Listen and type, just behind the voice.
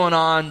going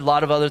on, a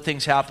lot of other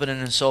things happening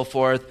and so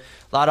forth,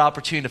 a lot of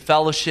opportunity to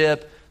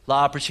fellowship, a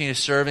lot of opportunity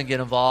to serve and get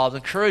involved. I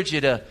encourage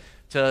you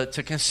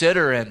to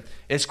consider, and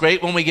it's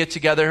great when we get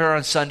together here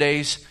on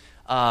Sundays,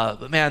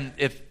 but man,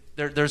 if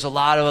there's a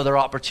lot of other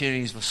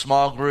opportunities with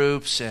small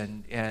groups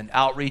and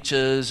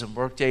outreaches and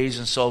work days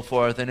and so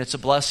forth, and it's a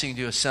blessing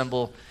to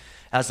assemble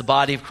as the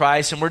body of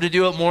Christ, and we're to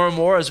do it more and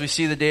more as we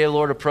see the day of the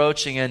Lord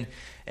approaching,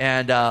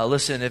 and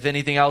listen, if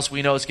anything else,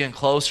 we know it's getting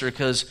closer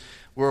because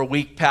we're a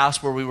week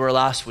past where we were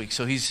last week,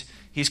 so he's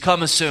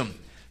coming soon.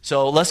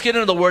 So let's get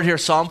into the word here,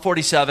 Psalm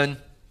 47.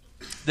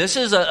 This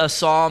is a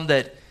psalm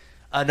that,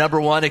 number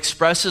one,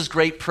 expresses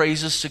great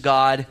praises to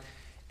God,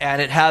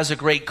 and it has a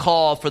great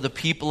call for the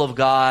people of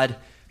God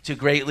to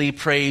greatly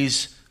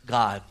praise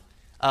God.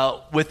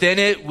 Within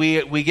it,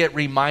 we get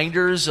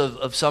reminders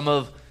of some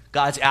of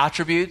God's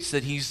attributes,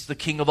 that he's the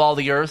king of all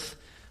the earth,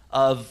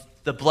 of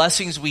the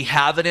blessings we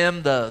have in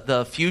him,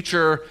 the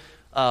future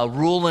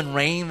rule and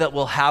reign that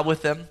we'll have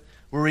with him.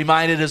 We're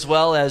reminded as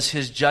well as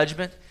his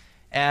judgment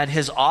and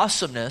his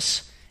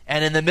awesomeness.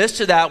 And in the midst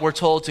of that, we're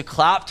told to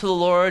clap to the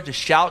Lord, to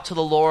shout to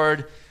the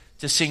Lord,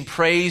 to sing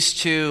praise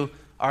to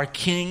our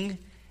King,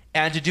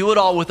 and to do it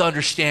all with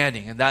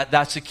understanding. And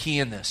that's the key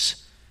in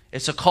this.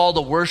 It's a call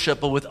to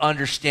worship, but with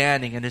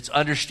understanding. And it's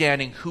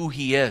understanding who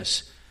he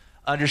is,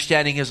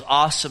 understanding his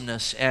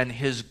awesomeness and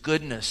his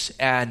goodness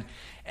and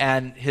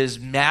his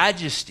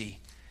majesty.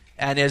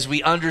 And as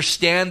we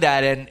understand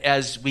that and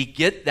as we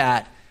get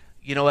that,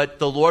 you know what,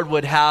 the Lord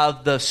would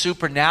have the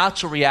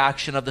supernatural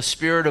reaction of the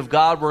Spirit of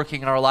God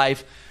working in our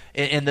life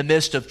in the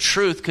midst of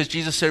truth, because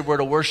Jesus said we're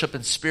to worship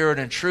in spirit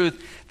and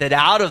truth, that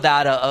out of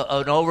that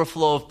an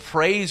overflow of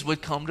praise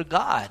would come to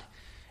God.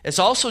 It's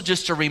also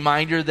just a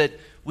reminder that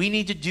we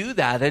need to do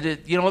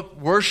that. You know what,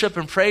 worship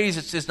and praise,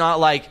 it's not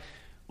like,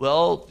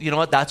 well, you know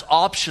what, that's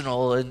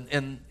optional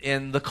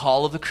in the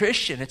call of the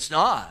Christian. It's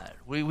not.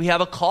 We have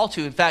a call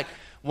to. In fact,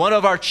 one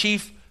of our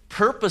chief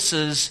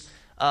purposes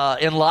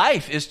in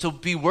life is to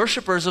be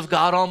worshipers of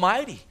God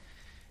Almighty.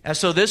 And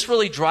so this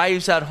really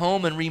drives that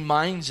home and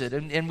reminds it.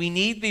 And we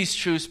need these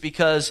truths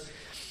because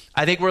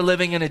I think we're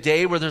living in a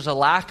day where there's a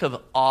lack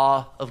of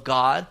awe of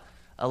God,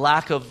 a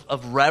lack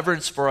of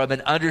reverence for him,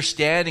 and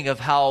understanding of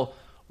how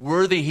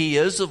worthy he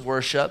is of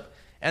worship.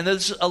 And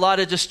there's a lot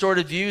of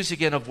distorted views,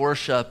 again, of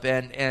worship.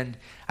 And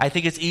I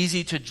think it's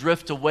easy to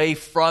drift away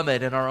from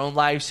it in our own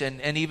lives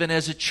and even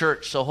as a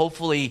church. So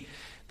hopefully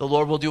the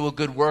Lord will do a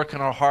good work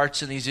in our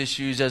hearts in these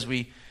issues as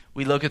we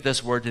look at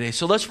this word today.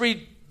 So let's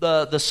read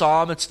the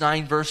psalm. It's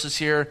 9 verses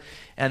here,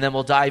 and then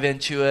we'll dive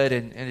into it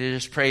and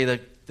just pray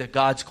that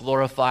God's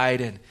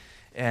glorified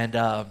and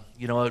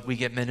you know, we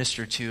get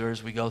ministered to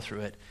as we go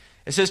through it.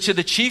 It says, to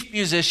the chief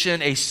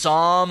musician, a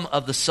psalm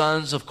of the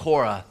sons of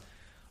Korah.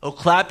 Oh,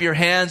 clap your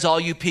hands, all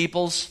you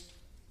peoples.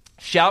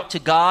 Shout to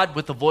God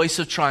with the voice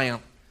of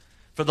triumph.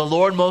 For the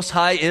Lord Most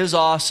High is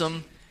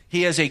awesome.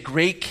 He is a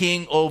great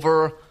king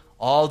over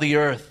all the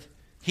earth.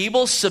 He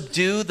will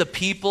subdue the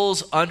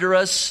peoples under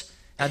us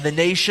and the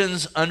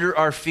nations under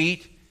our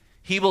feet.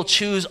 He will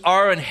choose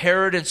our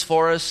inheritance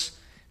for us,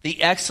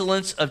 the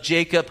excellence of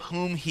Jacob,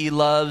 whom he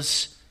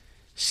loves.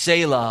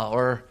 Selah,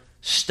 or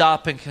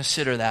stop and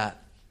consider that.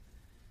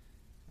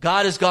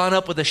 God has gone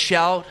up with a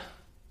shout,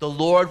 the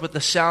Lord with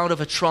the sound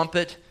of a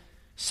trumpet.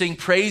 Sing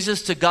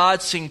praises to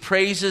God, sing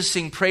praises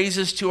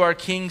to our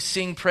King,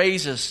 sing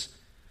praises.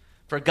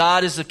 For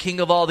God is the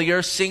King of all the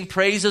earth. Sing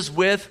praises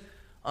with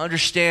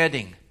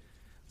understanding.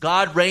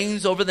 God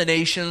reigns over the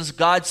nations.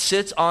 God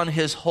sits on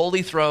his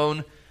holy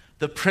throne.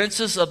 The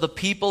princes of the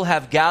people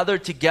have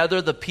gathered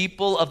together, the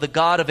people of the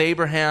God of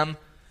Abraham.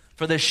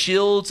 For the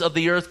shields of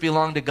the earth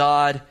belong to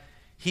God.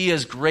 He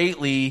is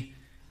greatly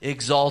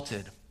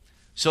exalted.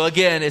 So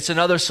again, it's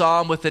another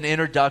psalm with an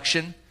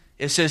introduction.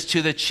 It says,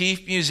 to the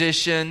chief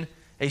musician,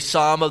 a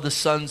psalm of the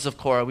sons of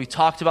Korah. We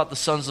talked about the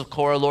sons of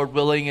Korah, Lord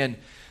willing, and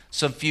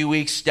some few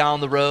weeks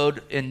down the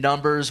road in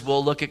Numbers,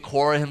 we'll look at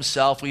Korah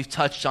himself. We've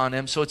touched on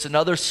him. So it's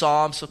another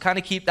psalm. So kind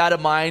of keep that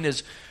in mind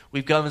as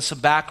we've given some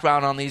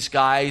background on these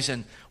guys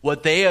and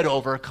what they had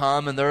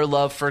overcome and their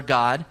love for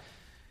God.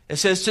 It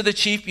says to the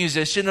chief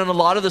musician, and a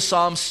lot of the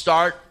psalms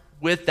start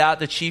with that,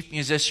 the chief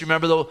musician.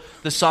 Remember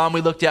the psalm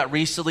we looked at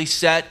recently,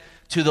 set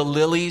to the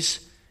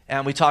lilies?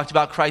 And we talked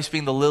about Christ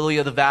being the lily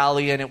of the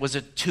valley, and it was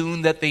a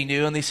tune that they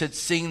knew. And they said,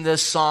 sing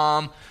this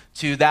psalm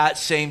to that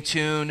same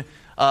tune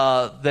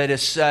that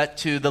is set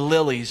to the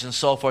lilies and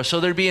so forth. So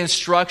there'd be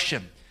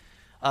instruction.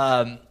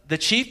 The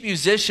chief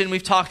musician,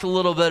 we've talked a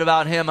little bit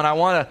about him, and I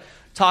want to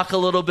talk a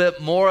little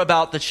bit more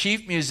about the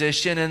chief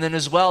musician, and then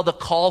as well the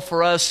call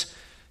for us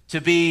to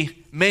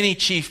be many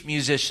chief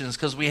musicians,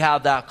 because we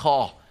have that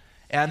call.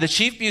 And the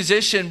chief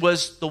musician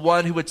was the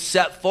one who would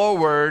set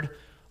forward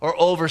or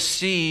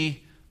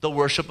oversee the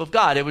worship of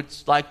God. It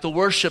was like the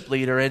worship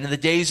leader. And in the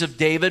days of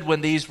David,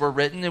 when these were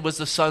written, it was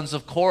the sons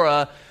of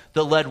Korah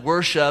that led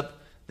worship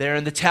there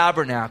in the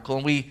tabernacle.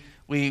 And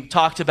we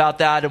talked about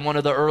that in one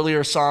of the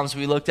earlier psalms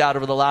we looked at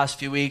over the last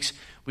few weeks.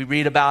 We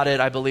read about it.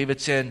 I believe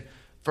it's in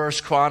 1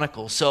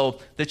 Chronicles. So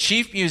the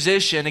chief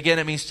musician, again,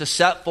 it means to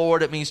set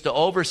forward. It means to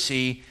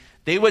oversee.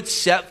 They would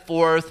set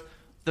forth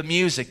the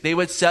music. They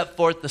would set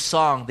forth the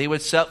song. They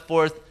would set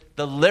forth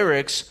the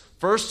lyrics,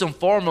 first and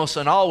foremost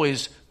and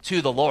always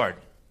to the Lord.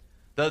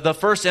 The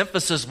first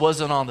emphasis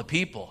wasn't on the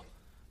people.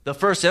 The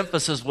first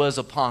emphasis was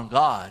upon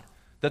God.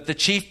 That the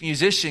chief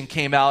musician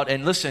came out,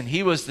 and listen,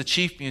 he was the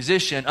chief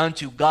musician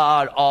unto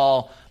God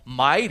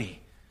Almighty.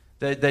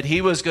 That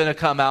he was going to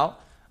come out,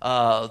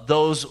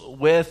 those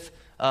with,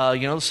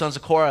 the sons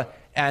of Korah,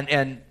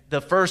 and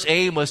the first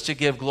aim was to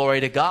give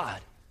glory to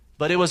God.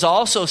 But it was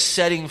also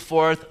setting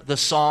forth the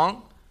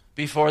song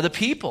before the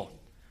people,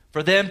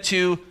 for them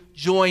to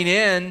join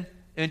in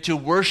into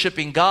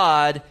worshiping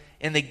God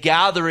in the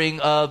gathering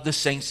of the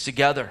saints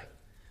together.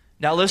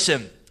 Now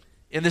listen,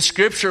 in the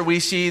scripture we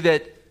see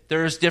that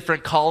there's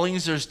different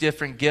callings, there's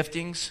different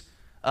giftings.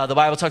 The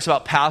Bible talks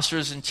about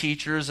pastors and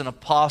teachers and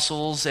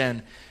apostles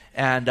and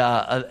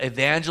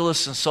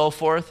evangelists and so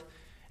forth.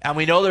 And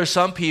we know there's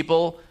some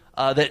people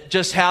that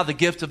just have the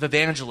gift of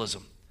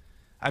evangelism.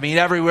 I mean,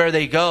 everywhere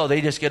they go, they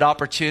just get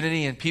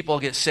opportunity and people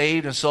get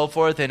saved and so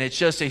forth. And it's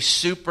just a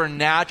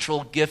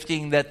supernatural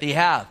gifting that they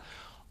have.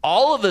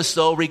 All of us,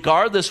 though,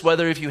 regardless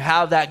whether if you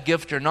have that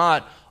gift or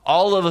not,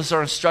 all of us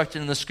are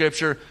instructed in the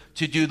scripture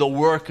to do the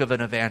work of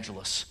an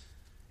evangelist.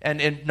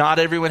 And not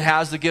everyone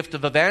has the gift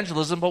of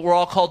evangelism, but we're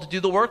all called to do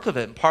the work of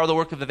it. And part of the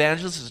work of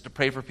evangelism is to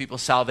pray for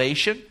people's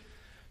salvation,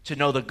 to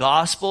know the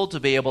gospel, to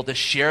be able to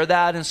share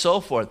that, and so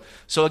forth.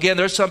 So again,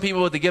 there's some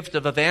people with the gift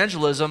of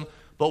evangelism,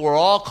 but we're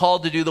all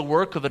called to do the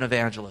work of an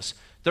evangelist.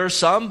 There are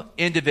some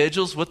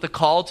individuals with the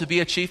call to be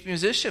a chief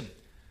musician,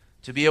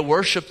 to be a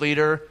worship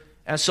leader,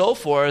 and so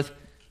forth.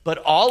 But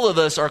all of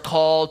us are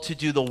called to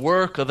do the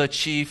work of a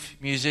chief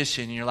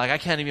musician. And you're like, I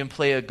can't even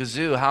play a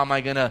kazoo. How am I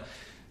going to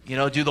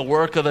do the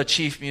work of a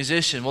chief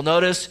musician? Well,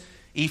 notice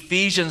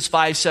Ephesians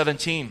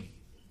 5:17.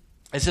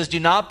 It says, do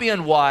not be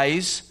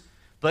unwise,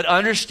 but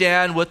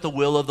understand what the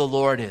will of the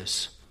Lord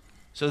is.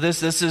 So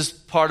this is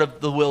part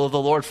of the will of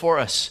the Lord for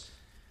us.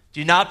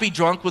 Do not be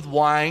drunk with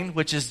wine,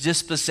 which is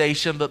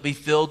dispensation, but be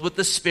filled with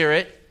the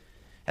Spirit.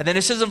 And then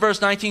it says in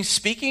verse 19,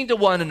 speaking to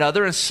one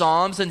another in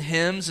psalms and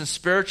hymns and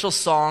spiritual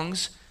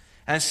songs,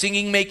 and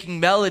singing, making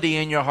melody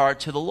in your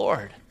heart to the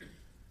Lord.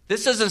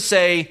 This doesn't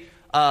say,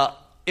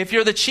 if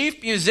you're the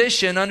chief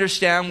musician,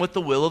 understand what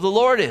the will of the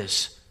Lord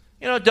is.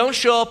 Don't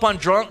show up on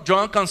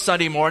drunk on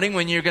Sunday morning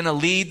when you're going to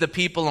lead the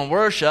people in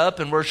worship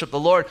and worship the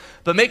Lord.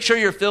 But make sure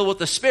you're filled with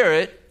the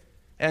Spirit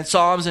and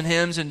psalms and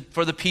hymns and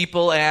for the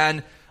people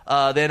and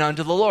then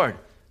unto the Lord.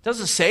 It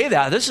doesn't say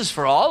that. This is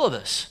for all of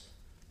us.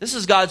 This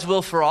is God's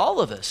will for all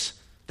of us.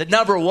 That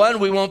number one,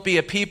 we won't be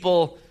a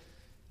people,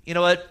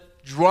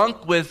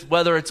 drunk with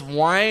whether it's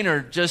wine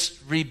or just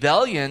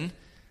rebellion,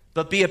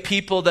 but be a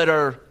people that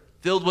are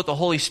filled with the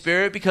Holy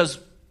Spirit, because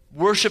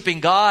worshiping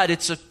God,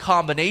 it's a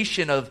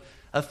combination of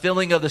a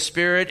filling of the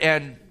Spirit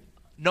and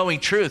knowing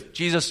truth.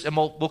 Jesus, and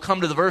we'll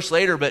come to the verse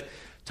later, but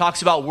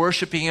talks about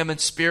worshiping Him in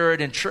spirit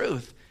and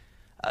truth.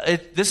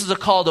 This is a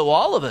call to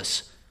all of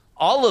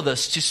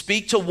us to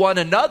speak to one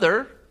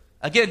another,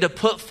 again, to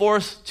put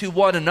forth to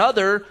one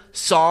another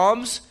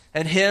psalms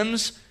and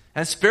hymns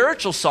and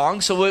spiritual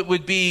songs. So it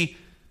would be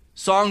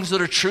songs that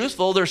are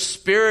truthful, they're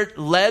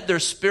spirit-led, they're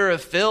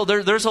spirit-filled.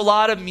 There's a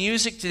lot of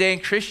music today in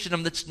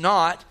Christendom that's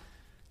not.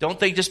 Don't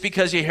think just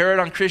because you hear it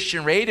on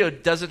Christian radio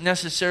doesn't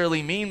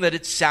necessarily mean that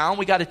it's sound.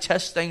 We got to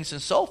test things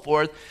and so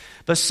forth.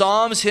 But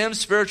psalms, hymns,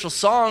 spiritual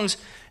songs,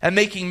 and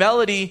making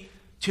melody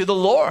to the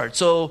Lord.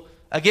 So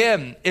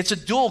again, it's a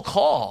dual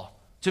call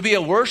to be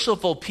a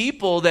worshipful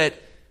people that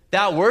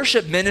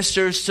worship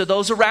ministers to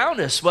those around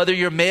us, whether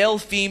you're male,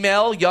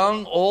 female,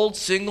 young, old,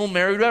 single,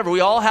 married, whatever. We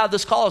all have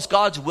this call. It's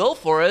God's will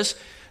for us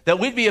that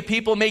we'd be a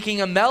people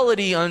making a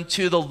melody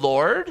unto the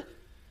Lord.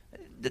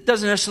 It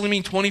doesn't necessarily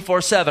mean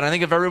 24/7. I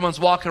think if everyone's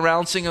walking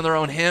around singing their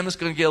own hymn, it's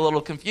going to get a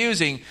little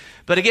confusing.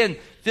 But again,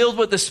 filled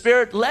with the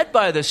Spirit, led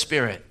by the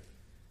Spirit.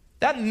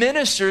 That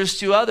ministers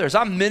to others.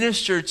 I'm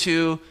ministered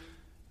to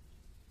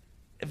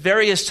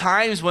various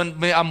times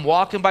when I'm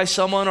walking by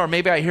someone, or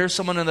maybe I hear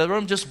someone in the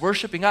room just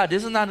worshiping God.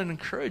 Isn't that an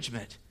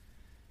encouragement?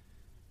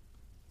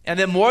 And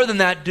then more than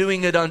that,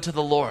 doing it unto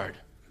the Lord.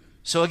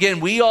 So again,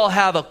 we all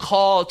have a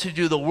call to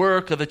do the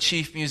work of a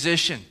chief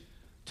musician,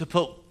 to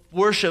put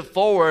worship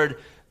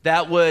forward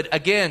that would,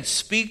 again,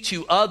 speak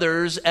to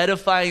others,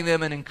 edifying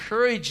them and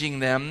encouraging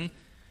them.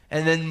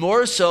 And then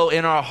more so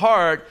in our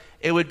heart,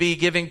 it would be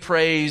giving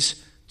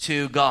praise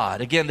to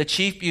God. Again, the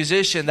chief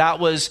musician, that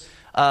was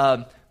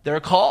their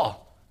call,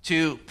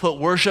 to put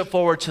worship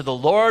forward to the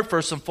Lord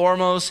first and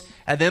foremost,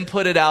 and then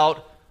put it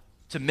out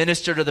to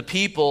minister to the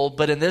people,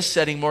 but in this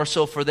setting more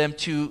so for them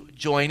to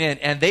join in.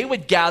 And they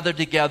would gather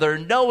together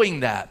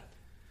knowing that.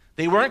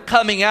 They weren't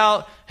coming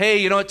out,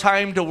 hey,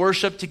 time to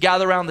worship, to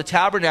gather around the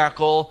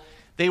tabernacle.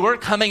 They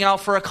weren't coming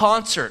out for a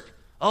concert.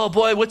 Oh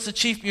boy, what's the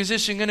chief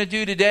musician going to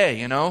do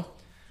today,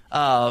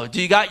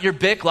 Do you got your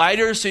Bic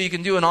lighters so you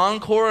can do an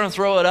encore and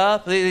throw it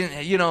up? They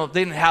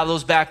didn't have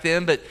those back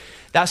then, but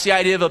that's the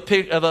idea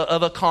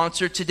of a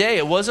concert today.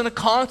 It wasn't a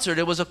concert.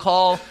 It was a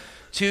call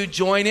to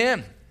join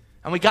in.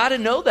 And we got to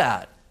know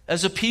that.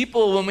 As a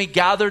people, when we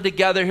gather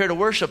together here to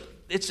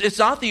worship, it's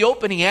not the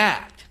opening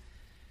act.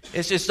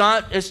 It's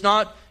not,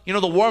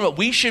 the warm-up.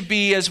 We should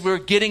be, as we're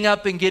getting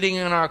up and getting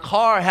in our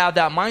car, have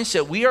that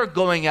mindset. We are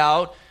going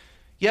out.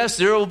 Yes,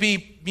 there will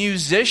be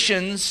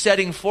musicians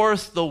setting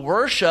forth the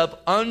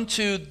worship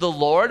unto the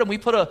Lord, and we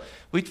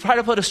try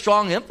to put a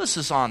strong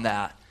emphasis on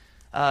that.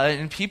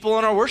 And people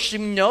in our worship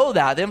know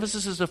that. The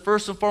emphasis is to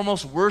first and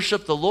foremost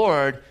worship the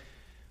Lord,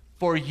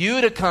 for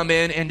you to come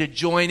in and to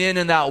join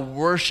in that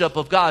worship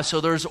of God.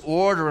 So there's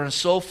order and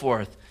so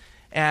forth.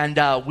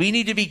 And we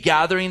need to be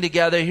gathering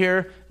together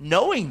here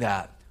knowing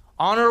that.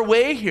 On our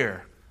way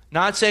here.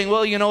 Not saying,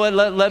 well, you know what,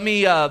 let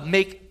me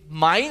make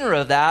minor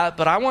of that,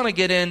 but I want to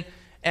get in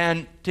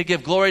and to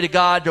give glory to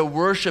God, to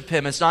worship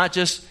Him. It's not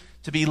just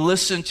to be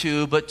listened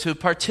to, but to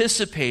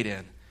participate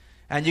in.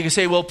 And you can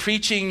say, well,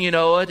 preaching,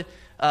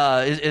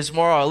 is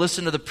more, I'll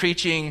listen to the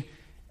preaching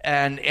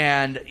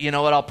and you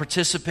know what, I'll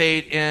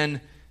participate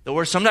in the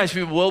word. Sometimes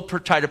people will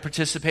try to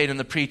participate in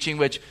the preaching,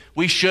 which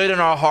we should in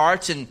our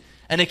hearts, and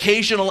an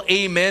occasional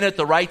amen at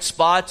the right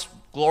spots,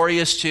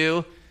 glorious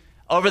too.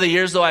 Over the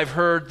years, though, I've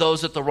heard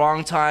those at the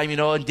wrong time,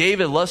 and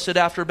David lusted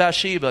after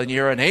Bathsheba, and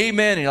you're an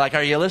amen, and you're like,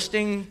 are you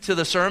listening to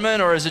the sermon,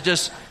 or is it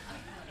just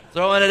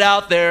throwing it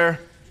out there?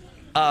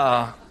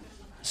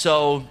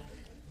 So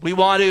we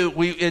want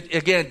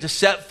to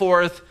set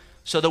forth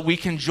so that we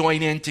can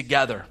join in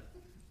together.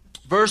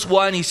 Verse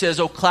 1, he says,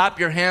 "Oh, clap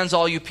your hands,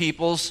 all you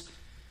peoples.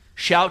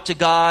 Shout to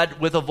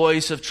God with a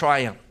voice of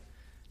triumph."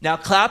 Now,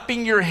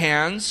 clapping your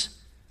hands,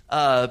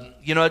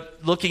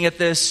 looking at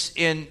this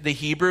in the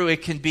Hebrew,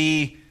 it can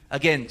be,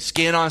 again,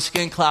 skin on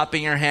skin,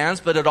 clapping your hands,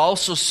 but it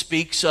also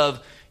speaks of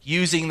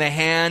using the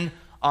hand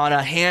on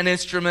a hand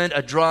instrument,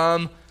 a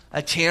drum,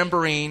 a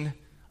tambourine,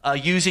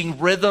 using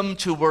rhythm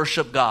to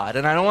worship God.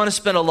 And I don't want to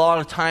spend a lot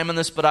of time on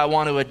this, but I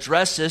want to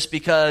address this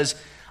because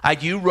I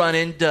do run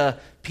into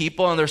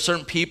people, and there's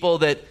certain people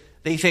that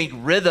they think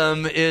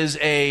rhythm is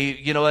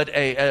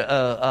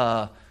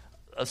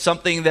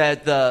something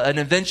that an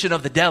invention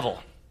of the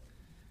devil.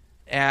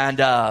 And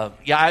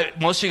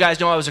most of you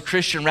guys know I was a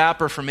Christian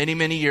rapper for many,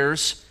 many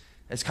years.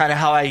 It's kind of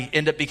how I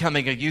ended up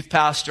becoming a youth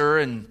pastor,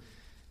 and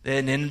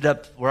then ended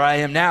up where I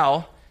am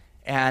now.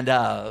 And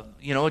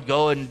would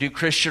go and do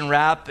Christian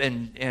rap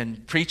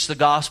and preach the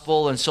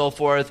gospel and so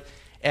forth.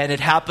 And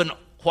it happened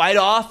quite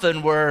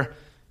often where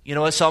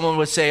someone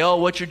would say, "Oh,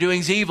 what you're doing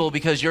is evil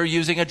because you're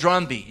using a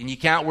drum beat, and you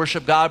can't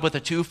worship God with a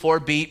 2/4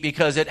 beat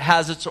because it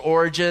has its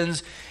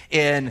origins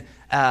in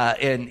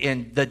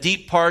the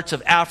deep parts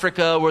of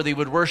Africa where they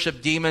would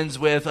worship demons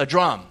with a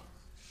drum.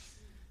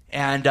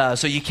 And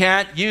so you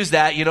can't use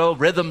that,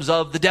 rhythms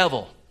of the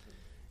devil."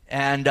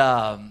 And,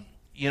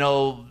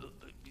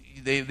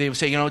 they would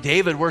say,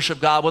 David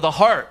worshiped God with a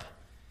harp.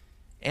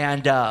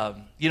 And,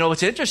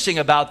 what's interesting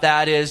about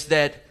that is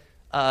that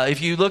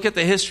if you look at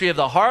the history of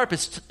the harp,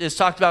 it's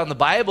talked about in the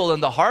Bible,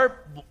 and the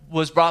harp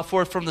was brought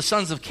forth from the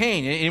sons of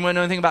Cain. Anyone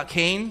know anything about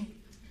Cain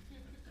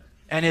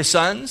and his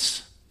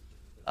sons?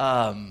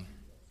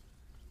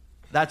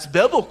 That's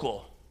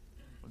biblical.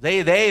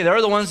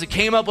 They're the ones that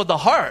came up with the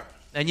harp.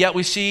 And yet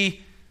we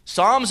see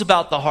psalms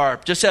about the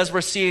harp, just as we're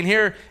seeing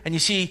here. And you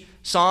see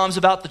psalms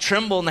about the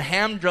timbrel and the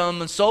ham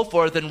drum and so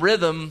forth, and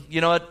rhythm.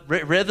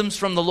 Rhythm's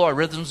from the Lord.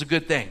 Rhythm's a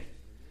good thing.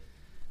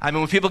 I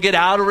mean, when people get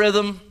out of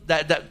rhythm,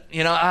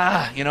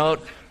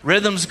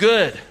 rhythm's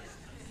good.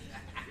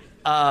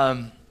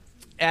 And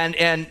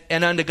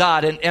unto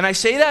God. And I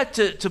say that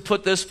to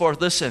put this forth.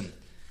 Listen,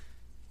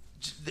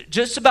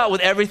 just about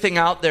with everything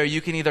out there, you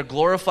can either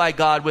glorify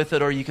God with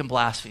it or you can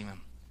blaspheme Him.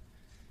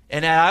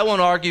 And I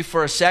won't argue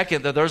for a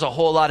second that there's a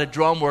whole lot of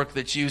drum work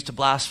that's used to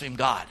blaspheme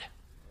God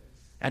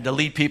and to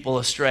lead people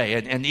astray,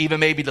 and even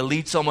maybe to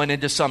lead someone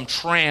into some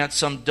trance,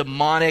 some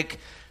demonic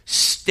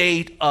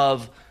state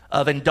of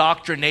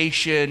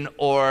indoctrination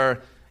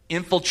or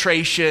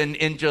infiltration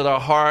into their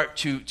heart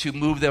to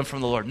move them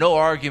from the Lord. No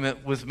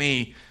argument with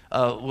me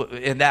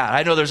in that.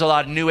 I know there's a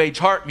lot of New Age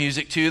harp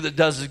music too that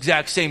does the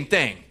exact same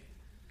thing.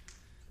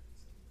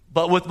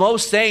 But with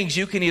most things,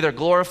 you can either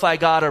glorify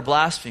God or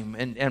blaspheme.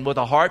 And with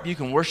a harp, you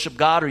can worship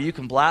God or you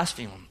can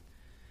blaspheme Him.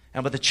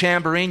 And with a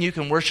tambourine, you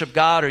can worship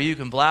God or you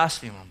can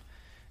blaspheme Him.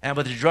 And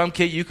with a drum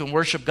kit, you can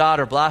worship God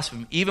or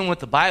blaspheme Him. Even with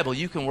the Bible,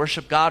 you can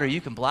worship God or you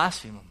can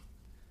blaspheme Him.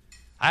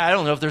 I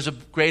don't know if there's a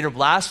greater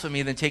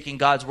blasphemy than taking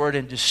God's word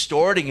and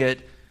distorting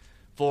it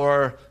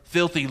for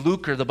filthy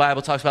lucre. The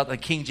Bible talks about the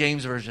King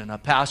James Version, a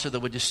pastor that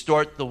would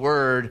distort the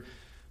word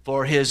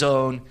for his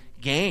own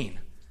gain.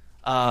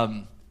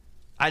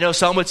 I know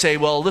some would say,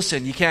 well,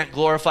 listen, you can't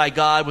glorify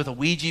God with a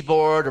Ouija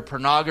board or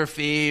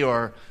pornography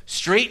or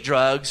street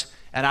drugs.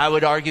 And I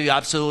would argue,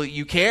 absolutely,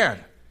 you can.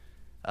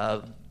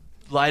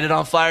 Light it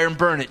on fire and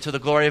burn it to the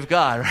glory of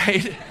God,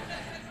 right?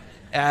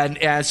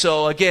 and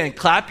so, again,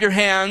 clap your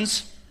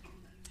hands.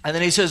 And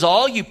then he says,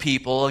 all you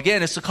people,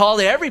 again, it's a call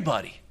to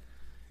everybody.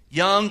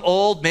 Young,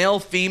 old, male,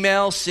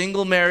 female,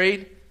 single,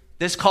 married.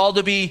 This call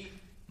to be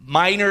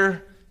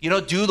minor,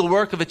 do the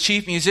work of a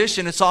chief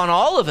musician. It's on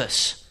all of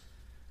us.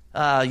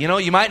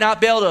 You might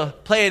not be able to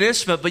play an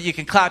instrument, but you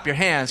can clap your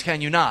hands, can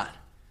you not?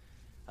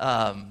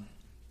 I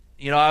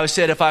always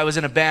said if I was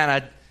in a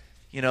band,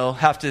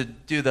 have to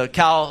do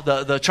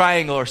the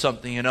triangle or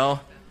something,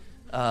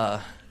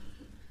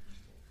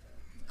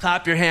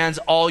 Clap your hands,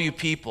 all you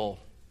people.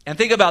 And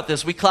think about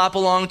this. We clap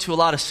along to a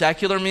lot of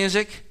secular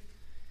music.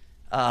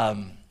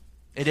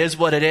 It is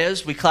what it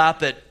is. We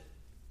clap at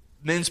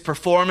men's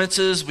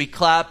performances. We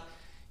clap,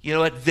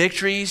 at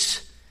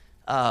victories.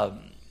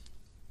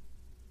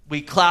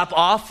 We clap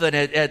often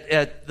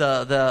at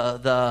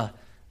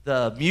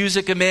the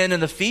music of men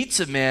and the feats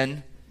of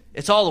men.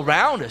 It's all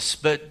around us.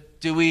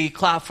 But do we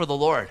clap for the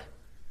Lord?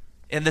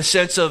 In the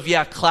sense of,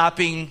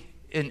 clapping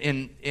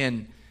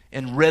in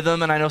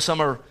rhythm. And I know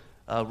some are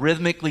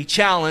rhythmically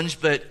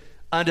challenged, but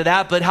under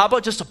that. But how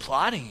about just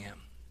applauding him?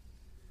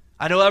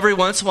 I know every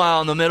once in a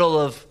while in the middle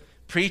of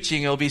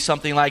preaching, it'll be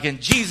something like,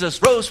 and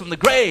Jesus rose from the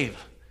grave.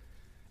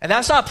 And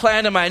that's not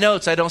planned in my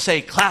notes. I don't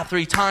say clap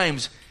 3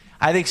 times.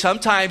 I think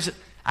sometimes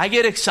I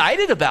get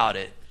excited about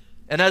it.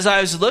 And as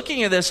I was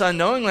looking at this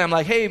unknowingly, I'm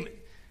like, hey,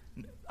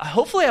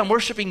 hopefully I'm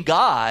worshiping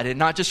God and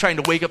not just trying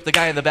to wake up the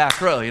guy in the back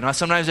row.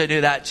 Sometimes I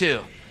do that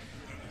too.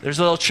 There's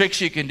little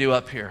tricks you can do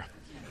up here.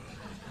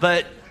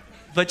 But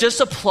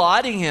just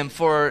applauding him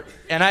for,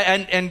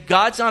 and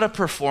God's not a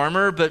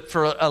performer, but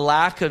for a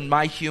lack of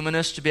my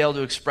humanness to be able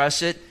to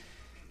express it,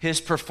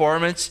 his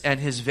performance and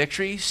his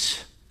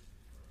victories,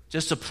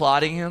 just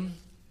applauding him.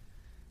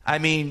 I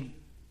mean,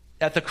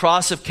 at the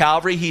cross of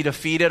Calvary, he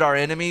defeated our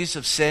enemies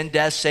of sin,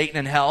 death, Satan,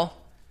 and hell.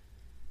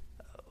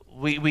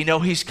 We know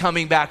he's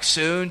coming back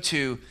soon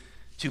to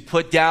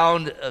put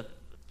down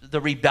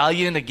the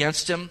rebellion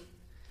against him.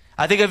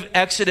 I think of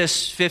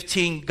Exodus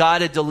 15,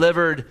 God had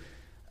delivered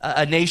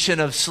a nation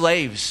of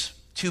slaves,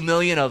 2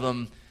 million of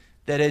them,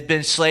 that had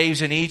been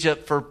slaves in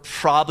Egypt for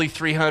probably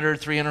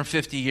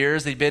 350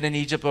 years. They'd been in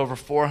Egypt over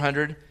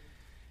 400.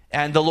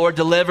 And the Lord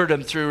delivered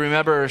them through,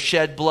 remember,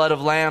 shed blood of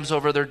lambs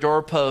over their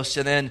doorposts,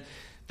 and then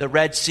the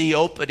Red Sea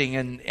opening,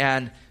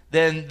 and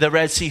then the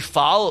Red Sea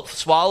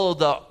swallowed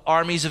the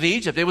armies of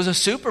Egypt. It was a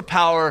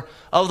superpower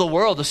of the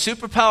world, the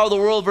superpower of the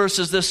world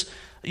versus this,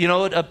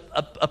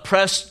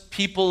 oppressed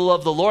people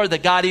of the Lord,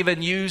 that God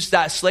even used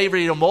that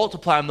slavery to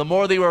multiply them. The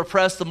more they were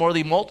oppressed, the more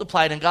they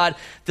multiplied, and God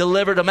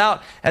delivered them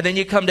out. And then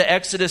you come to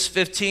Exodus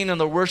 15, and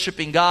they're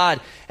worshiping God.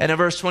 And in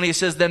verse 20, it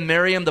says, then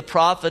Miriam the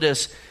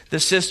prophetess, the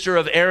sister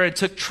of Aaron,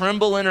 took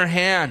timbrel in her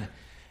hand,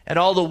 and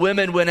all the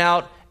women went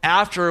out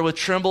after her with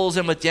timbrels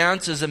and with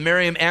dances. And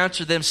Miriam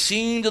answered them,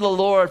 sing to the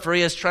Lord, for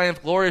he has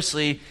triumphed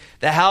gloriously.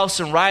 The house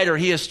and rider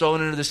he has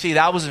thrown into the sea.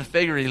 That wasn't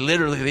figuratively,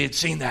 literally, they had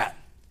seen that.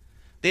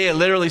 They had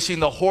literally seen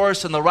the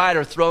horse and the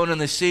rider thrown in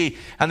the sea.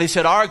 And they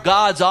said, our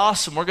God's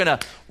awesome. We're going to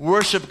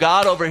worship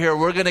God over here.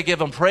 We're going to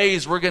give him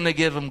praise. We're going to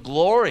give him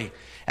glory.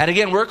 And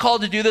again, we're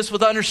called to do this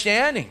with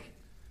understanding.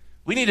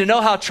 We need to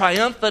know how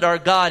triumphant our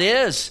God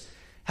is,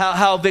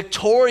 how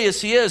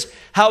victorious he is,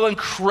 how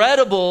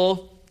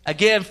incredible,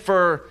 again,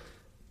 for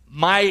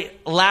my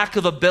lack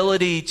of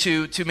ability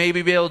to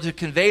maybe be able to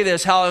convey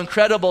this, how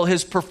incredible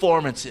his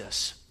performance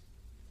is.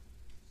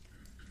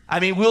 I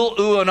mean, we'll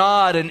ooh and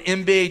ah at an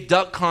NBA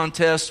dunk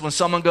contest when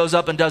someone goes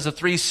up and does a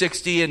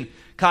 360 and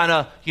kind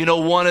of,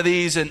 one of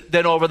these and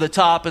then over the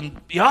top and,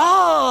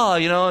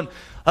 and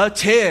a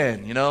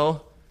 10,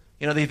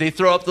 they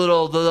throw up the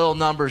little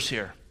numbers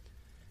here.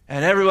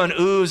 And everyone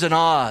oohs and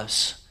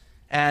ahs.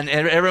 And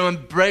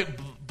everyone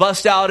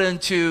bust out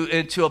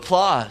into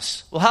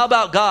applause. Well, how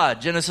about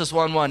God? Genesis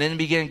 1:1, in the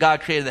beginning,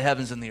 God created the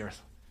heavens and the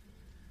earth.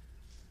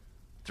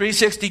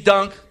 360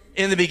 dunk,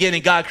 in the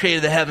beginning, God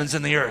created the heavens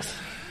and the earth.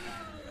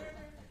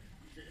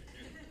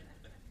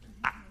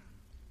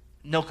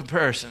 No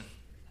comparison.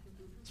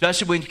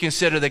 Especially when you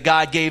consider that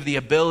God gave the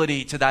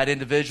ability to that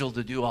individual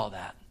to do all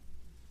that.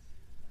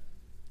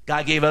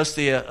 God gave us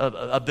the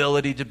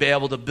ability to be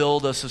able to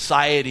build a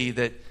society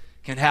that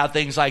can have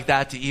things like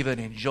that to even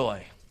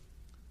enjoy.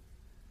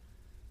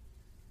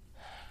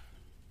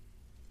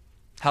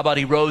 How about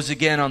he rose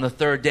again on the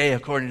 3rd day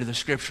according to the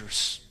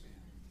scriptures?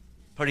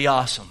 Pretty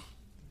awesome.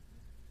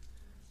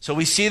 So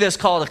we see this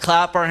call to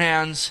clap our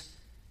hands.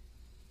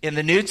 In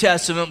the New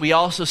Testament, we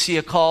also see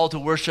a call to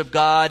worship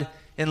God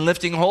in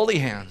lifting holy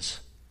hands.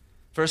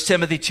 1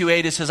 Timothy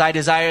 2:8, it says, I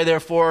desire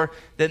therefore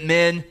that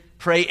men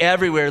pray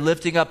everywhere,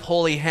 lifting up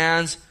holy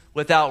hands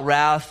without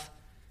wrath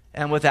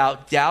and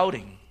without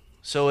doubting.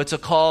 So it's a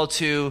call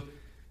to,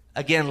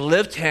 again,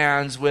 lift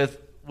hands with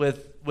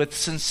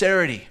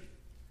sincerity.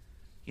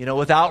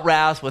 Without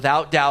wrath,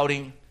 without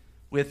doubting,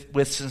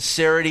 with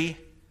sincerity,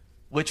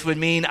 which would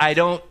mean I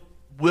don't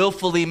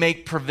willfully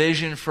make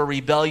provision for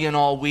rebellion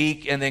all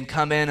week and then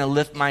come in and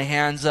lift my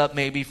hands up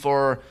maybe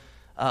for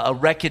a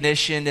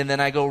recognition and then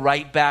I go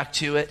right back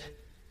to it.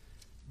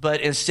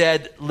 But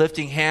instead,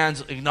 lifting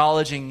hands,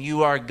 acknowledging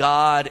you are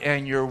God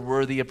and you're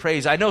worthy of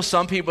praise. I know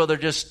some people,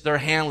 they're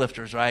hand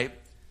lifters, right?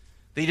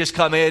 They just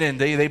come in and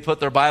they put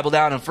their Bible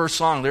down and first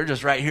song, they're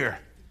just right here.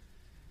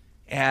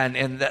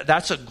 And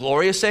that's a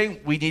glorious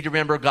thing. We need to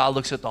remember God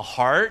looks at the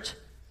heart.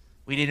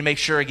 We need to make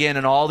sure, again,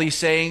 in all these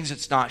things,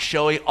 it's not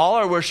showy. All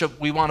our worship,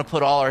 we want to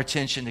put all our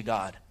attention to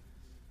God.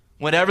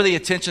 Whenever the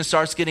attention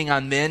starts getting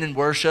on men in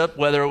worship,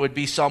 whether it would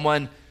be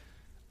someone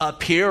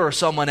up here or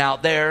someone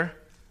out there,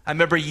 I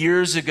remember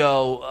years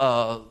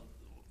ago,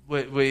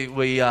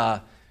 we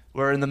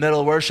were in the middle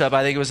of worship.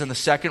 I think it was in the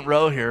second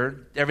row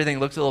here. Everything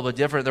looked a little bit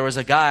different. There was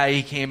a guy,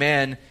 he came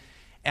in,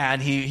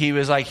 and he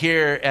was like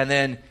here, and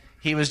then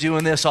he was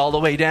doing this all the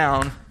way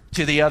down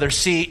to the other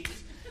seat,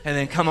 and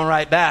then coming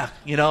right back,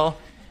 you know?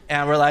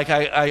 And we're like,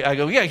 I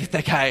go, we got to get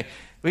that guy.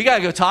 We got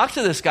to go talk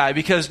to this guy,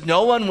 because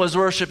no one was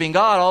worshiping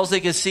God. All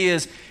they could see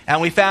is, and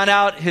we found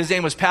out his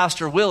name was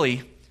Pastor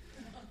Willie.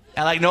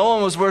 And like no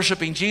one was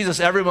worshiping Jesus.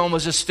 Everyone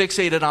was just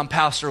fixated on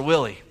Pastor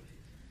Willie.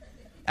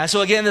 And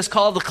so again, this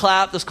call to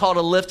clap, this call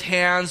to lift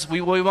hands,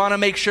 we want to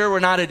make sure we're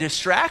not a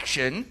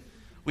distraction.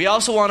 We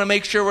also want to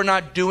make sure we're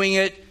not doing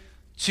it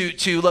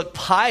to look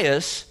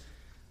pious.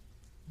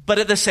 But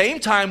at the same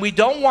time, we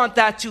don't want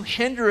that to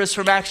hinder us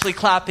from actually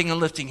clapping and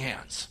lifting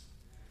hands.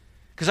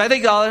 Because I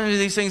think all of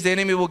these things, the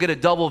enemy will get a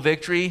double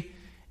victory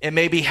in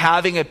maybe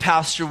having a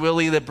Pastor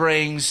Willie that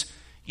brings,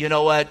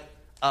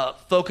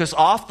 focus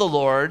off the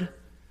Lord.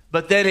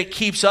 But then it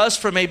keeps us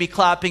from maybe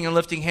clapping and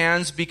lifting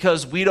hands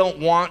because we don't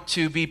want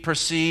to be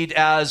perceived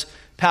as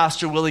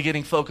Pastor Willie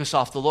getting focus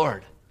off the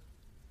Lord.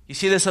 You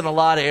see this in a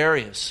lot of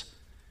areas.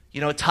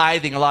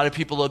 Tithing, a lot of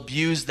people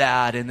abuse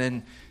that. And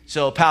then,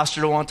 so pastor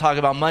don't want to talk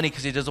about money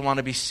because he doesn't want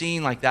to be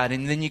seen like that.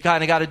 And then you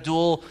kind of got a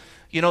dual,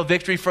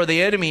 victory for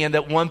the enemy, and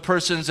that one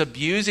person's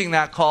abusing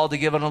that call to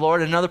give on the Lord,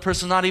 and another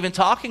person's not even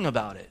talking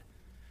about it.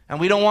 And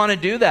we don't want to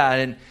do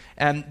that.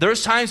 And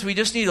there's times we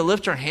just need to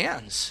lift our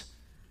hands.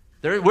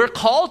 We're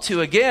called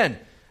to, again,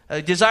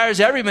 desires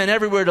every man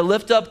everywhere to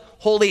lift up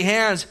holy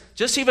hands,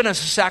 just even as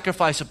a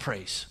sacrifice of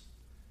praise.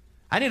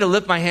 I need to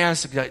lift my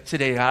hands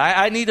today.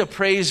 I need to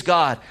praise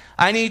God.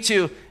 I need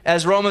to,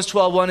 as Romans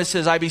 12:1, it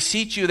says, I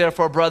beseech you,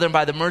 therefore, brethren,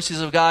 by the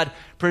mercies of God,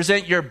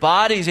 present your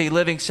bodies a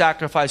living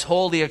sacrifice,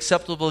 holy,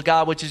 acceptable to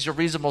God, which is your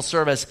reasonable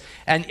service.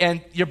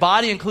 And your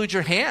body includes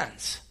your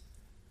hands.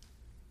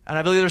 And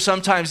I believe there's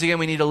sometimes, again,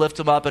 we need to lift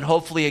them up. And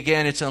hopefully,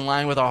 again, it's in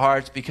line with our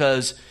hearts,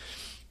 because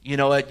you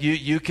know what,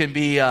 you can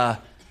be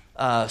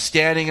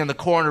standing in the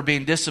corner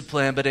being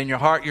disciplined, but in your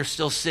heart you're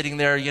still sitting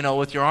there,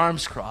 with your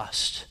arms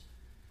crossed.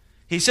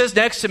 He says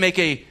next to make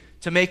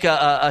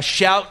a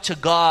shout to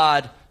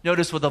God,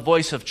 notice, with a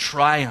voice of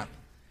triumph.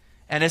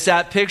 And it's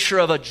that picture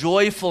of a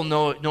joyful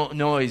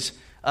noise,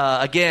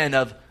 again,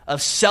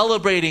 of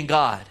celebrating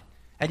God.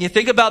 And you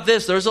think about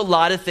this, there's a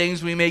lot of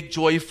things we make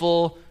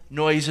joyful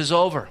noises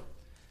over.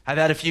 I've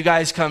had a few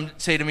guys come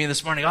say to me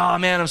this morning, oh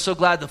man, I'm so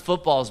glad the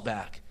football's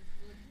back.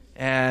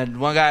 And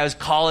one guy was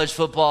college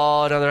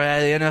football, another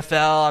had the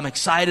NFL. I'm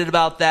excited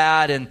about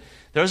that. And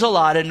there's a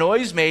lot of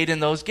noise made in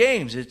those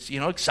games. It's,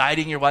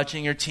 exciting. You're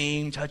watching your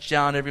team,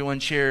 touchdown, everyone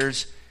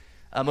cheers.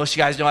 Most of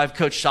you guys know I've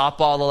coached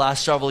softball the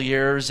last several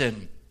years,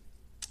 and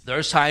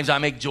there's times I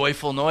make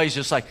joyful noise,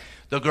 just like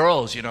the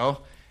girls,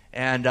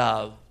 And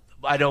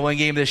I know one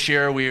game this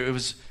year, we're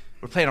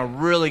playing a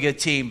really good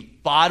team,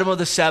 bottom of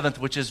the seventh,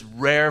 which is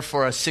rare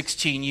for a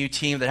 16U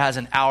team that has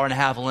an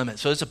hour-and-a-half limit.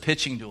 So it's a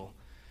pitching duel.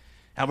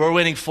 And we're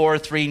winning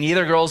 4-3.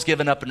 Neither girl's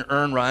given up an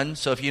earned run.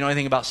 So if you know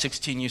anything about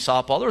 16U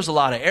softball, there was a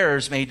lot of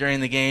errors made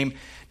during the game.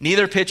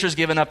 Neither pitcher's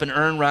given up an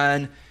earned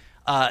run.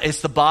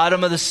 It's the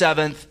bottom of the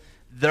seventh.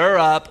 They're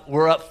up.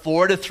 We're up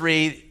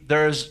 4-3.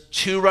 There's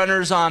 2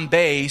 runners on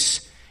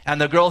base. And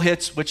the girl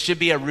hits, which should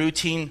be a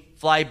routine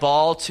fly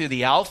ball, to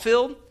the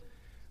outfield.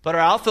 But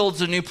our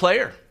outfield's a new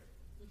player.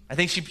 I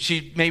think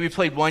she maybe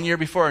played 1 year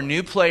before, a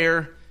new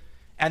player.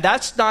 And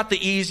that's not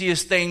the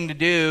easiest thing to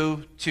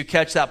do, to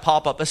catch that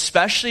pop-up,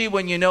 especially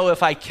when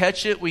if I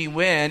catch it, we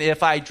win.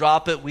 If I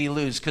drop it, we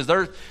lose. Because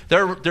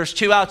there's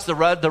 2 outs. The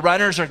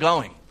runners are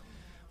going.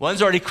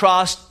 One's already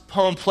crossed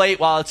home plate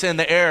while it's in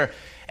the air.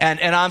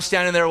 And I'm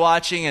standing there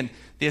watching, and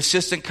the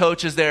assistant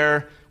coach is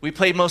there. We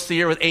played most of the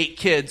year with 8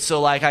 kids.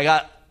 So, I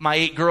got my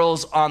 8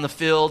 girls on the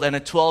field and a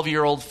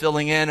 12-year-old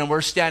filling in, and we're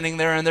standing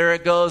there, and there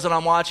it goes, and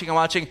I'm watching,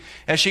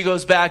 and she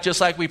goes back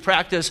just like we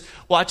practice,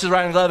 watches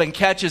Ryan Glove and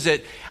catches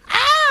it.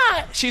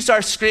 She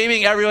starts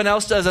screaming, everyone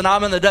else does, and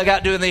I'm in the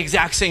dugout doing the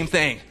exact same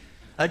thing.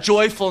 A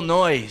joyful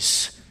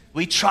noise.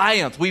 We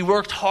triumphed. We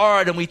worked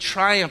hard, and we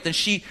triumphed. And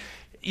she,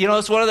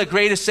 it's one of the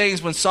greatest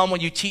things when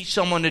you teach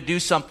someone to do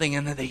something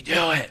and then they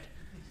do it.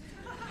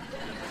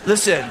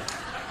 Listen,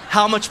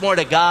 how much more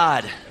to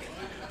God?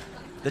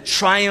 The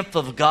triumph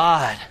of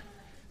God.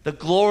 The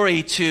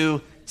glory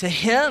to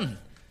Him.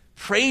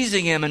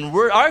 Praising Him. And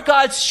our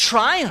God's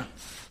triumph.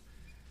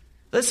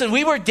 Listen,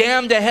 we were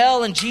damned to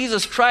hell, and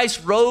Jesus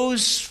Christ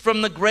rose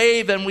from the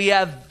grave, and we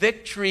have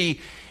victory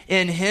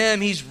in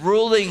Him. He's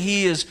ruling.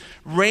 He is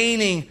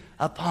reigning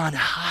upon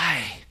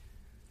high.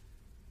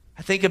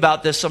 I think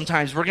about this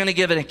sometimes. We're going to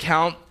give an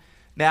account.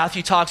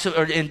 Matthew talks,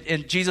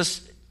 and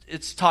Jesus,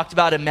 it's talked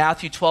about in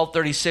Matthew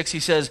 12:36. He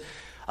says,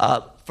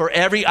 for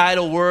every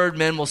idle word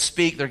men will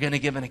speak, they're going to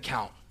give an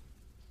account.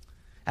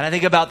 And I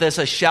think about this,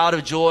 a shout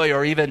of joy,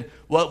 or even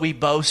what we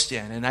boast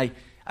in. And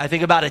I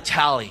think about a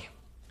tally.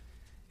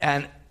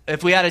 And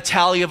if we had a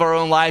tally of our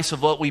own lives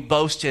of what we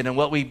boast in and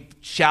what we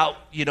shout,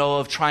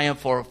 of triumph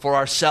for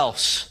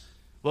ourselves,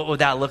 what would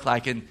that look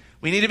like? And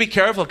We need to be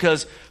careful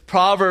because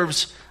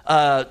Proverbs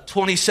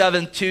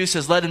 27:2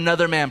 says, let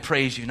another man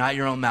praise you, not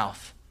your own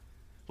mouth.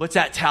 What's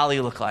that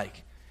tally look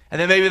like? And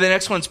then maybe the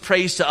next one's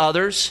praise to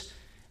others.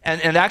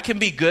 And that can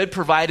be good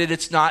provided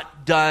it's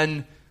not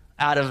done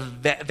out of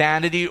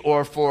vanity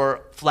or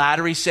for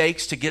flattery's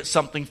sakes to get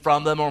something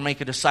from them or make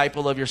a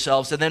disciple of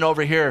yourselves. And then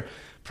over here,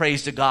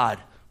 praise to God.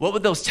 What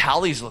would those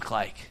tallies look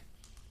like?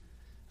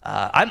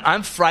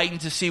 I'm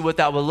frightened to see what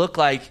that would look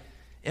like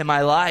in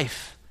my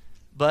life.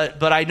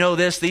 But I know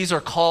this, these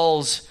are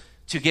calls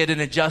to get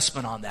an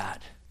adjustment on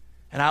that.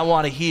 And I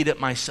want to heed it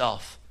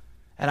myself.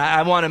 And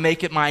I want to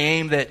make it my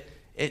aim that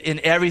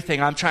in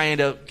everything I'm trying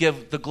to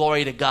give the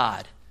glory to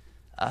God.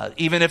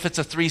 Even if it's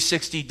a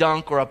 360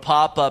 dunk or a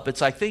pop-up,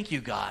 it's like, thank you,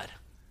 God.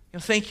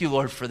 Thank you,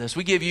 Lord, for this.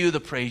 We give you the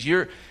praise.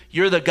 You're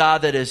the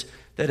God that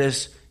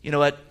is, you know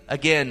what,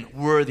 again,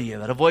 worthy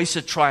of it. A voice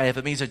of triumph.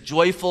 It means a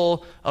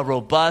joyful, a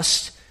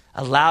robust,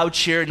 a loud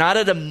cheer, not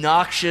an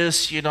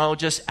obnoxious,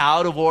 just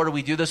out of order.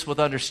 We do this with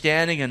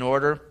understanding and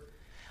order.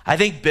 I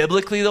think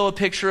biblically, though, a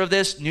picture of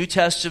this, New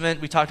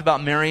Testament, we talked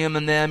about Miriam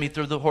and them. He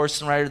threw the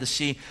horse and rider to the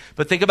sea.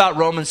 But think about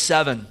Romans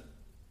 7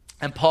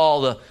 and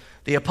Paul,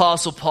 the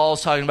Apostle Paul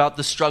is talking about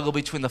the struggle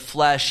between the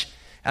flesh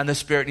and the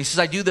spirit. And he says,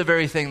 I do the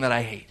very thing that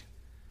I hate.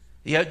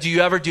 Do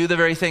you ever do the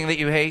very thing that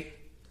you hate?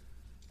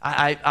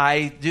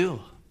 I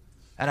do.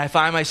 And I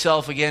find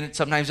myself, again,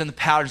 sometimes in the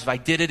patterns. If I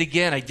did it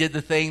again, I did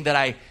the thing that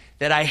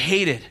I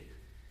hated.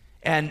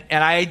 And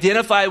I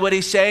identify what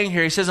he's saying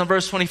here. He says in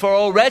verse 24,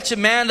 oh, wretched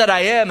man that I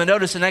am. And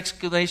notice an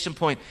exclamation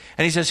point.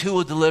 And he says, who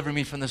will deliver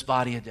me from this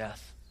body of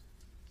death?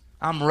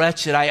 I'm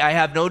wretched. I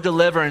have no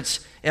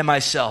deliverance in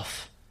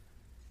myself.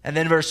 And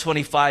then verse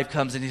 25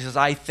 comes and he says,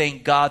 I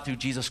thank God through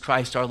Jesus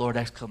Christ our Lord,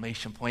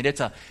 exclamation point.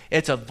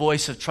 It's a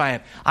voice of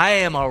triumph. I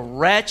am a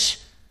wretch.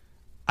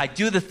 I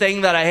do the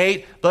thing that I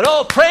hate. But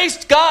oh,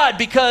 praise God,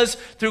 because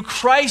through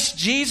Christ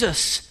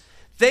Jesus,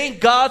 thank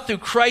God through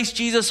Christ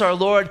Jesus our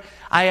Lord,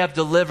 I have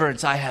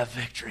deliverance. I have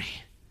victory.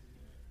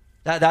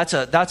 That's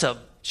a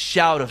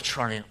shout of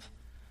triumph.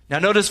 Now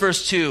notice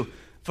verse 2.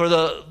 For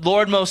the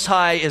Lord Most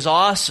High is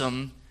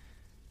awesome.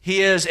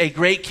 He is a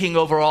great king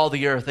over all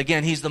the earth.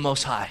 Again, he's the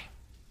Most High.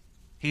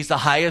 He's the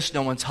highest.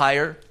 No one's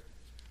higher.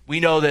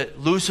 We know that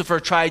Lucifer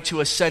tried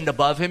to ascend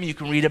above him. You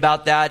can read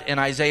about that in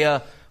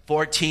Isaiah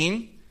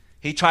 14.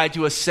 He tried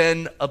to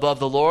ascend above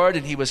the Lord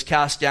and he was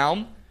cast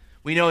down.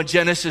 We know in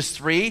Genesis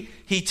 3,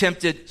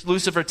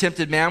 Lucifer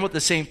tempted man with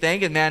the same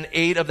thing, and man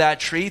ate of that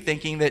tree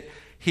thinking that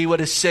he would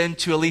ascend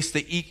to at least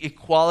the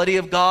equality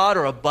of God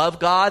or above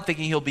God,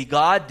 thinking he'll be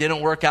God.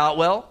 Didn't work out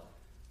well.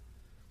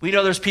 We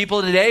know there's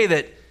people today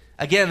that,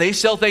 again, they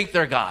still think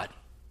they're God.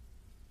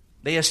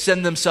 They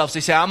ascend themselves. They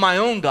say, I'm my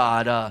own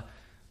God.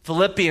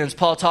 Philippians,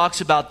 Paul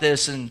talks about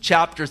this in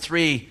chapter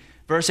 3,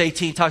 verse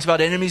 18, talks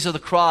about enemies of the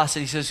cross.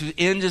 And he says, whose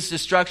end is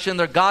destruction,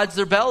 their God's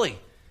their belly.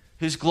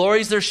 Whose glory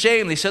is their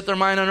shame. They set their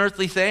mind on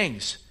earthly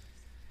things.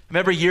 I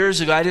remember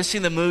years ago, I didn't see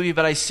the movie,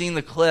 but I seen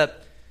the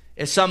clip.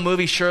 It's some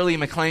movie Shirley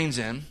MacLaine's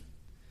in.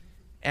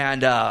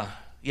 And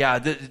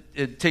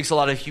it takes a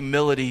lot of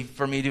humility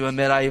for me to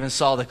admit I even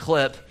saw the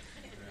clip.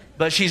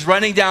 But she's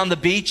running down the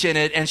beach in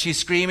it, and she's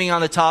screaming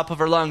on the top of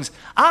her lungs,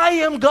 I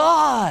am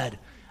God!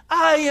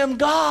 I am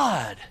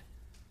God!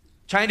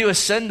 Trying to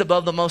ascend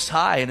above the Most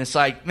High. And it's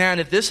like, man,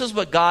 if this is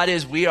what God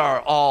is, we are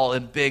all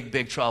in big,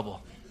 big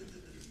trouble.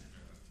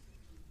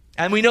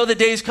 And we know the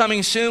day's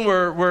coming soon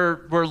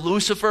where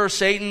Lucifer,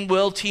 Satan,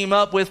 will team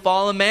up with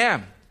fallen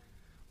man.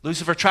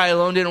 Lucifer tried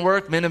alone, didn't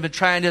work. Men have been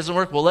trying, doesn't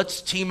work. Well,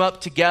 let's team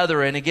up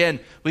together. And again,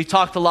 we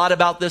talked a lot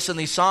about this in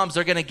these Psalms.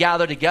 They're going to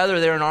gather together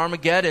there in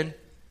Armageddon.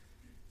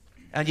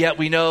 And yet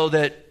we know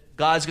that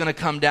God's going to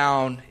come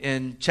down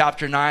in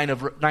chapter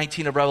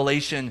 19 of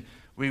Revelation.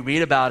 We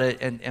read about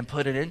it and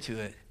put it into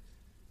it.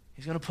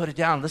 He's going to put it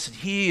down. Listen,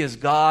 he is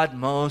God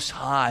Most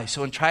High.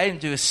 So in trying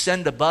to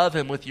ascend above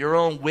him with your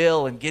own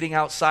will and getting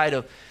outside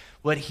of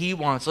what he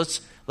wants,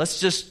 let's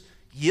just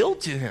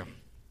yield to him.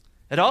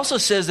 It also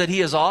says that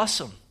he is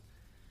awesome.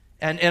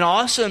 And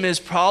awesome is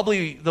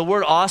probably, the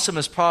word awesome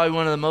is probably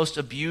one of the most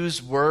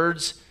abused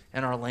words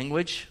in our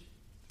language.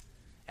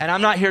 And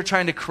I'm not here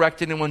trying to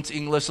correct anyone's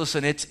English.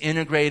 Listen, it's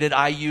integrated.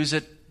 I use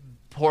it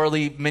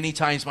poorly many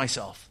times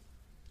myself.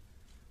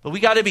 But we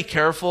got to be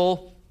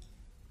careful,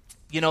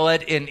 you know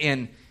what,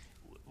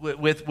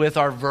 with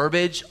our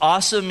verbiage.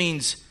 Awesome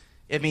means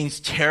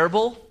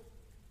terrible.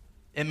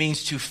 It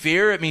means to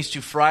fear. It means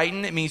to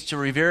frighten. It means to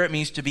revere. It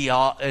means to be in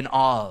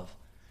awe of.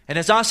 And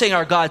it's not saying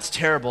our God's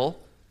terrible.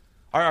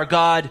 Our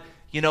God,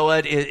 you know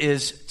what,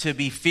 is to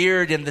be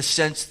feared in the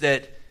sense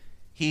that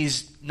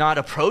he's not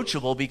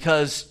approachable,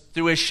 because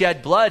through his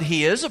shed blood,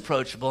 he is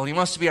approachable, and he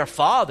wants to be our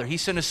Father. He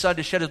sent his Son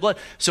to shed his blood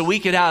so we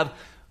could have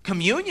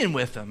communion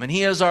with him. And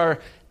he is our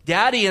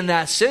daddy in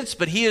that sense,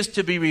 but he is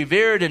to be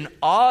revered and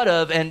awed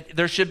of, and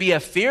there should be a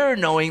fear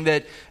knowing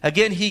that,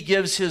 again, he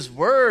gives his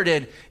word,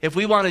 and if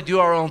we want to do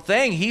our own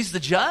thing, he's the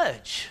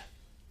judge.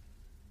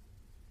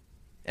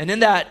 And in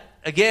that,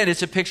 again,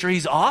 it's a picture,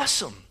 he's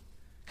awesome,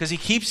 because he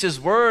keeps his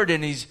word,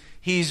 and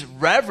he's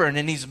reverent,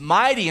 and he's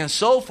mighty, and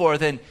so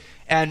forth,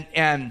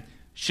 and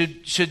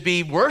should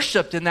be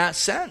worshiped in that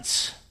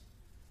sense.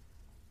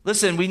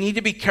 Listen, we need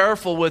to be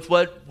careful with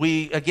what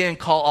we, again,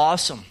 call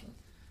awesome.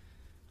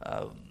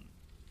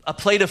 A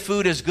plate of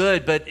food is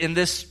good, but in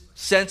this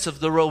sense of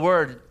the real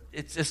word,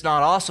 it's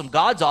not awesome.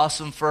 God's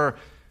awesome for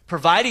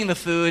providing the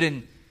food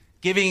and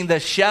giving the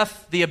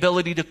chef the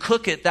ability to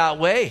cook it that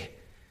way.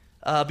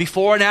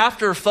 Before and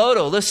after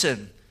photo,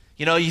 listen.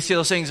 You see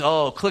those things,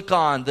 click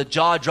on the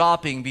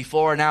jaw-dropping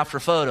before and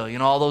after photo.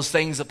 All those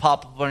things that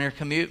pop up on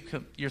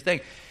your thing.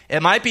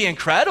 It might be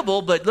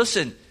incredible, but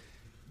listen,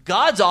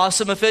 God's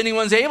awesome if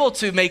anyone's able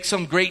to make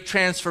some great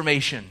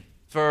transformation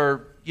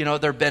for,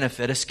 their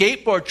benefit. A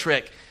skateboard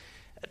trick.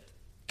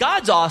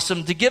 God's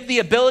awesome to give the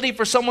ability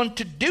for someone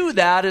to do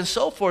that and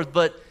so forth,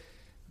 but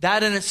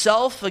that in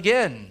itself,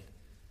 again,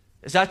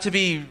 is that to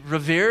be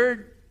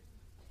revered?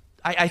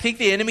 I think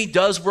the enemy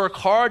does work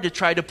hard to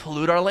try to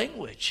pollute our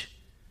language.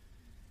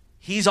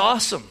 He's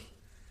awesome.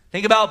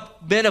 Think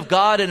about men of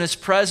God in his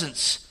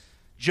presence.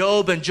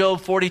 Job in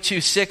Job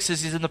 42:6,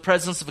 as he's in the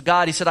presence of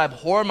God, he said, I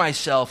abhor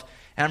myself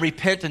and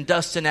repent in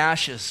dust and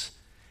ashes.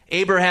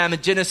 Abraham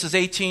in Genesis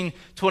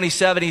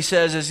 18:27, he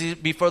says, as he's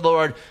before the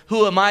Lord,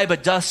 who am I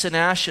but dust and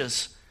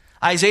ashes?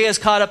 Isaiah is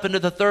caught up into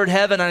the third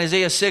heaven on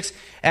Isaiah 6,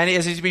 and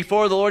as he's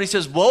before the Lord, he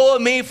says, woe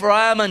of me, for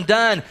I am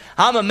undone.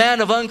 I'm a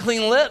man of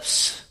unclean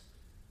lips.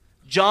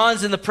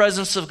 John's in the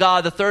presence of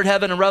God, the third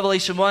heaven in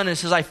Revelation 1, and it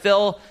says, I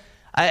fell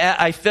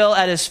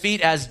at his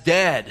feet as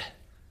dead.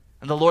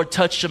 And the Lord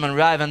touched him and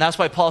revived. And that's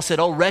why Paul said,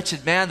 oh,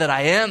 wretched man that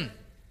I am.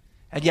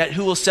 And yet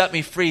who will set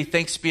me free?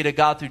 Thanks be to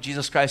God through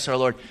Jesus Christ our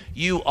Lord.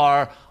 You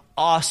are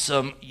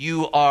awesome.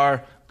 You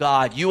are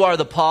God. You are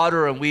the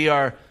potter and we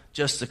are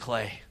just the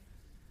clay.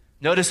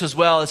 Notice as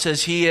well, it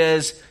says he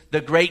is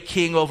the great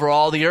king over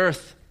all the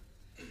earth.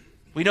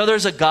 We know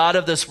there's a God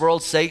of this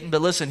world, Satan,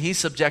 but listen, he's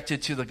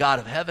subjected to the God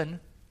of heaven.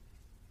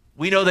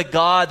 We know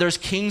that there's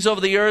kings over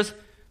the earth,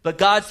 but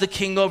God's the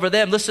king over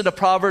them. Listen to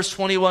Proverbs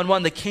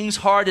 21:1. The king's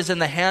heart is in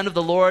the hand of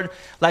the Lord,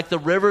 like the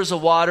rivers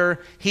of water.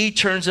 He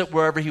turns it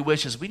wherever he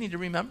wishes. We need to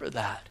remember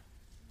that.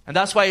 And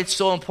that's why it's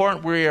so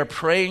important we are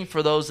praying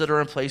for those that are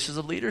in places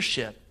of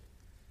leadership.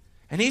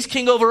 And he's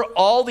king over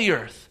all the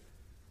earth.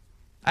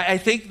 I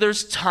think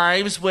there's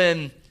times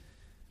when,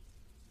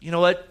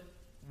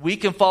 we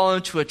can fall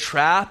into a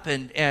trap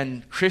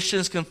and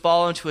Christians can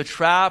fall into a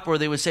trap where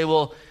they would say,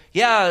 well,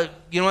 yeah,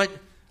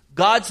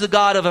 God's the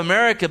God of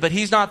America, but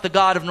he's not the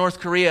God of North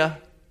Korea.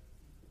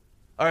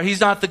 Or he's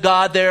not the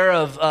God there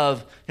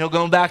of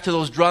going back to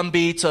those drum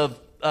beats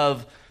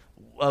of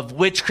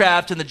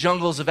witchcraft in the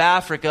jungles of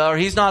Africa. Or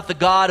he's not the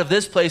God of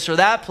this place or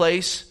that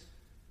place.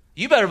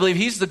 You better believe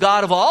he's the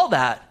God of all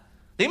that.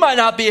 They might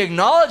not be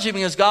acknowledging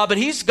him as God, but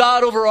he's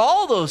God over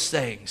all those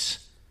things.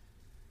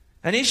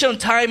 And he's shown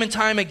time and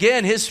time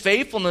again his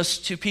faithfulness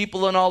to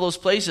people in all those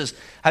places.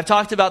 I've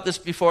talked about this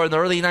before. In the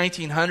early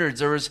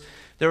 1900s,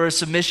 there were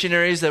some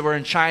missionaries that were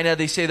in China.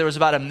 They say there was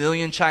about 1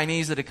 million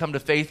Chinese that had come to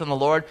faith in the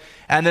Lord.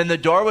 And then the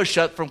door was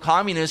shut from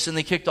communists, and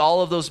they kicked all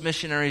of those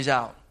missionaries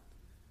out.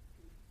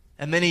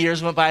 And many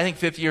years went by, I think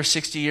 50 or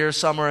 60 years,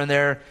 somewhere in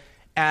there.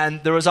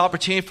 And there was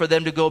opportunity for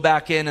them to go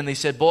back in, and they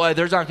said, boy,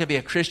 there's not going to be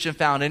a Christian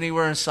found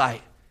anywhere in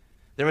sight.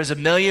 There was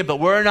 1 million, but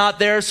we're not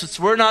there. Since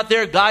we're not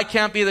there, God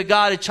can't be the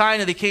God of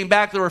China. They came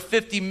back, there were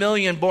 50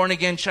 million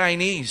born-again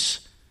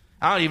Chinese.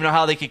 I don't even know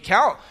how they could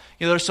count.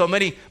 There's so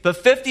many. But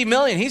 50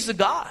 million, he's the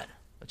God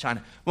of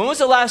China. When was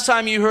the last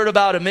time you heard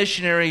about a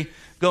missionary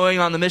going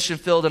on the mission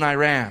field in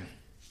Iran?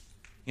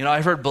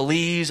 I've heard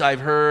Belize,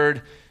 I've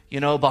heard,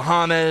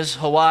 Bahamas,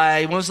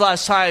 Hawaii. When was the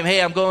last time,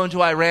 hey, I'm going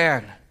to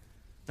Iran?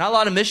 Not a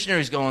lot of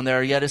missionaries going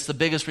there, yet it's the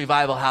biggest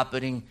revival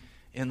happening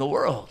in the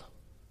world.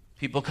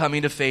 People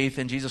coming to faith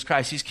in Jesus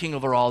Christ. He's king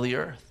over all the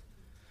earth.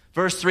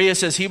 Verse 3, it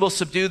says, he will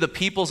subdue the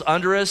peoples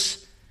under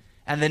us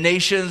and the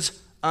nations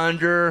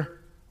under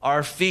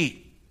our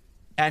feet.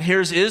 And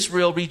here's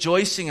Israel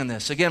rejoicing in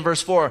this. Again,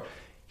 verse 4,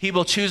 he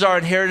will choose our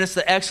inheritance,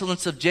 the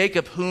excellence of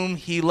Jacob, whom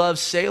he loves,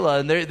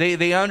 Selah. And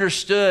they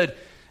understood,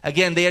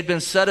 again, they had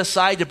been set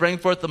aside to bring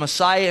forth the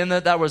Messiah, and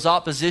that was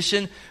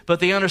opposition.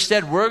 But they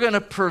understood we're going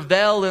to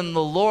prevail in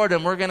the Lord,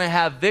 and we're going to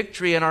have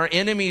victory, and our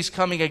enemies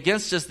coming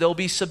against us, they'll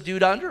be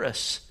subdued under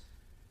us.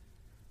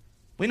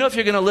 We know if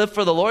you're going to live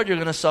for the Lord, you're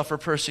going to suffer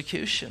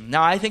persecution.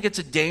 Now, I think it's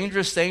a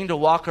dangerous thing to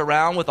walk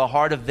around with a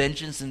heart of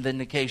vengeance and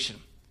vindication.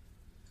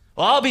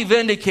 Well, I'll be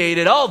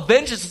vindicated. Oh,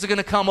 vengeance is going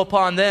to come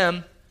upon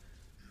them.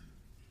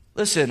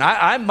 Listen,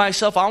 I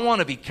myself, I want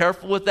to be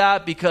careful with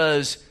that,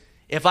 because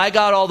if I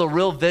got all the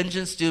real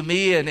vengeance due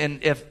me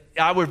and if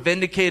I were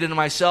vindicated in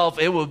myself,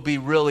 it would be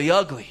really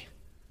ugly.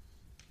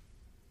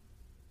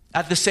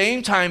 At the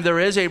same time, there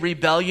is a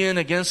rebellion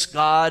against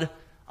God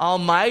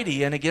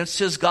Almighty and against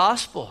his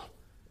gospel.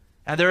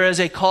 And there is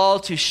a call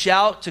to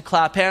shout, to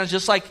clap hands,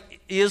 just like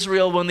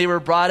Israel when they were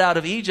brought out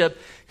of Egypt,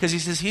 because he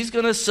says he's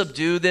going to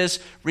subdue this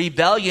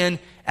rebellion,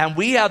 and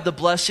we have the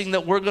blessing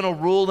that we're going to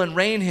rule and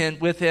reign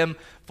with him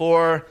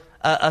for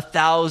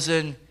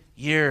 1,000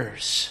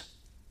 years.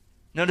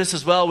 Notice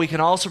as well, we can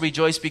also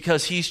rejoice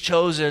because he's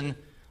chosen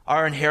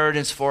our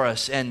inheritance for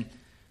us. And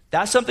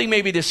that's something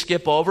maybe to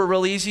skip over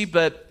real easy,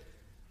 but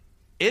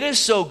It is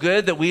so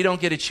good that we don't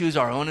get to choose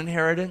our own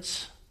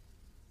inheritance.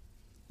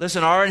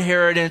 Listen, our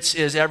inheritance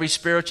is every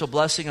spiritual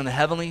blessing in the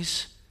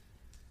heavenlies.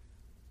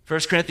 1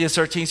 Corinthians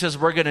 13 says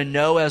we're going to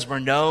know as we're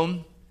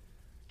known.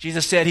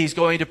 Jesus said he's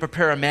going to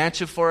prepare a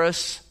mansion for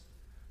us.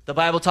 The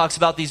Bible talks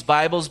about these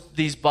bodies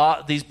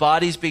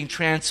being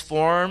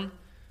transformed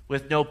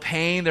with no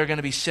pain. They're going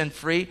to be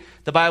sin-free.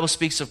 The Bible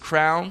speaks of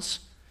crowns.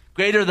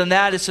 Greater than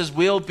that, it says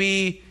we'll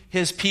be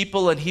his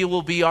people and he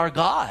will be our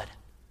God.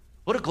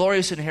 What a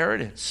glorious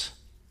inheritance.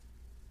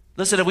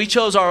 Listen, if we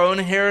chose our own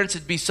inheritance,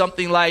 it'd be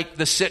something like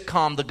the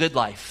sitcom The Good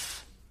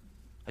Life.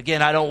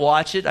 Again, I don't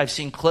watch it. I've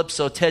seen clips.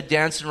 So Ted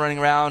Danson running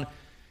around,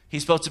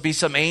 he's supposed to be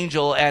some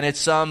angel, and it's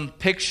some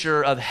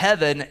picture of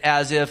heaven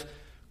as if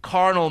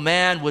carnal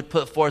man would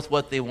put forth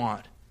what they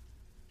want.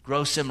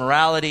 Gross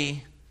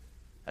immorality.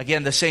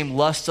 Again, the same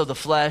lust of the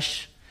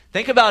flesh.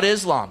 Think about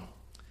Islam.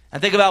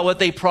 And think about what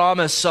they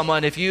promise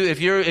someone. If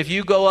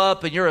you go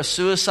up and you're a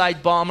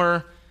suicide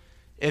bomber,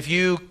 if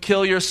you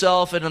kill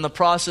yourself and in the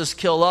process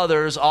kill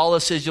others, Allah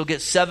says you'll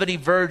get 70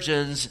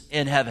 virgins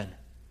in heaven.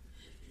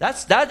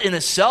 That in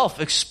itself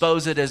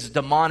exposes it as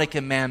demonic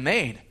and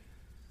man-made.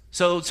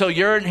 So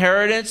your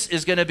inheritance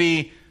is going to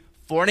be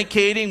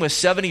fornicating with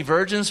 70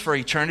 virgins for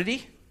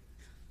eternity?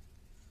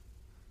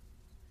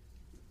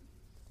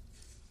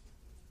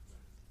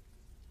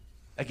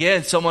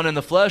 Again, someone in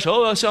the flesh,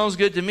 oh, that sounds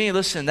good to me.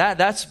 Listen,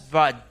 that's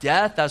brought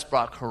death, that's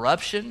brought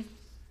corruption.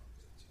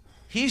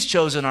 He's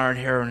chosen our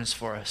inheritance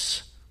for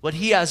us. What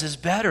he has is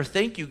better.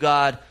 Thank you,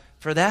 God,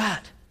 for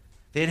that.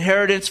 The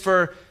inheritance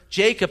for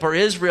Jacob or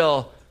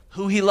Israel,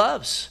 who he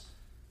loves.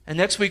 And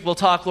next week we'll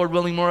talk, Lord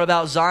willing, more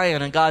about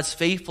Zion and God's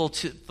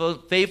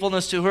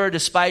faithfulness to her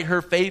despite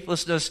her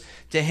faithlessness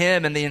to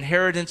him, and the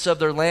inheritance of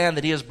their land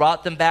that he has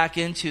brought them back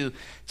into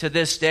to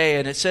this day.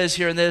 And it says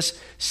here in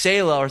this,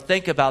 Selah, or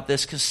think about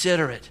this,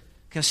 consider it.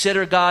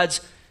 Consider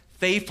God's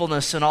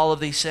faithfulness in all of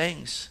these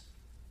things.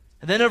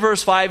 And then in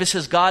verse 5 it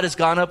says, God has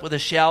gone up with a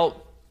shout,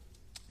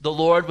 the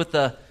Lord with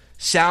the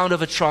sound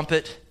of a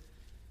trumpet.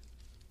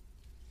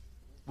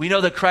 We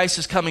know that Christ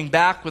is coming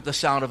back with the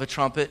sound of a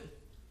trumpet.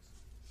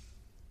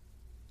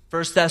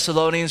 1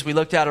 Thessalonians, we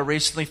looked at it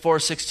recently,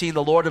 4:16,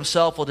 the Lord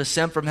himself will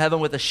descend from heaven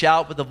with a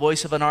shout, with the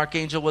voice of an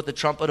archangel, with the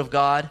trumpet of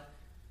God.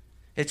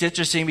 It's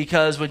interesting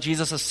because when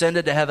Jesus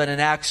ascended to heaven in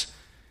Acts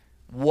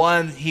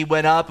 1, he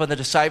went up and the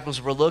disciples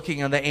were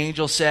looking, and the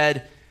angel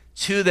said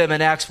to them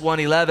in Acts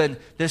 1:11,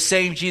 this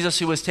same Jesus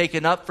who was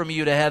taken up from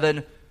you to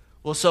heaven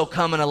will so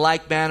come in a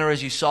like manner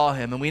as you saw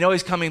him. And we know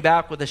he's coming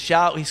back with a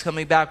shout, he's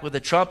coming back with a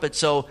trumpet,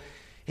 so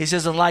he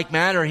says in like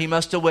manner he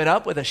must have went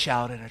up with a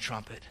shout and a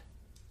trumpet.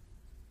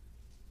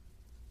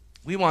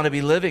 We want to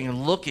be living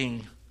and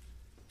looking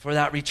for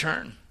that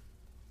return.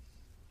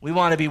 We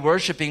want to be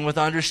worshiping with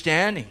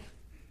understanding.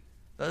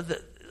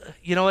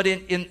 You know what?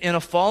 In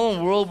a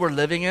fallen world we're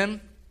living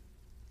in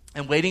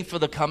and waiting for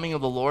the coming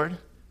of the Lord,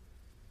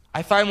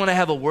 I find when I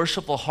have a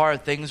worshipful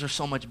heart, things are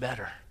so much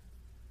better.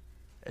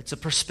 It's a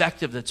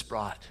perspective that's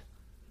brought,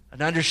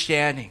 an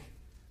understanding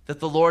that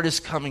the Lord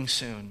is coming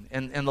soon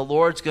and the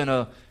Lord's going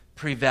to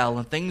prevail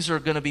and things are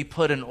going to be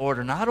put in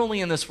order, not only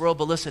in this world,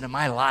 but listen, in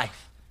my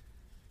life.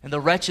 And the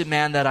wretched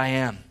man that I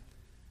am,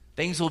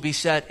 things will be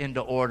set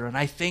into order. And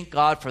I thank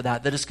God for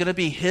that it's going to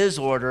be his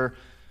order,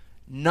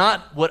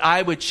 not what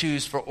I would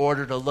choose for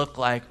order to look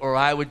like, or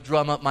I would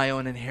drum up my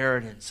own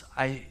inheritance.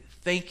 I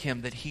thank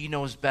him that he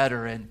knows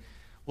better, and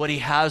what he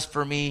has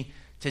for me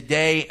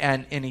today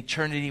and in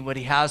eternity, what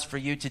he has for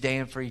you today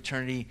and for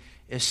eternity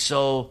is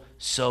so,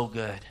 so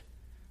good.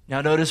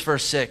 Now notice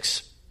verse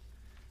 6.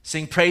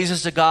 Sing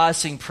praises to God,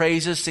 sing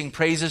praises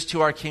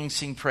to our King,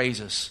 sing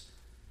praises.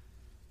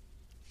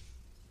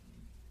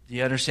 Do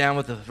you understand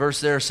what the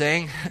verse there is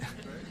saying?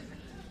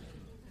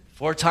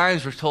 4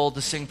 times we're told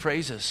to sing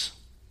praises.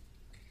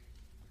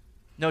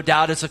 No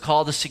doubt it's a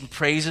call to sing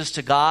praises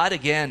to God,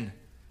 again,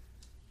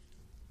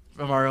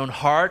 from our own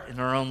heart, in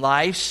our own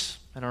lives,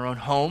 in our own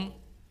home.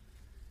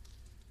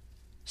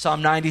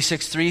 Psalm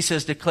 96:3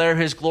 says, declare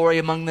his glory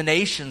among the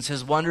nations,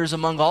 his wonders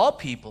among all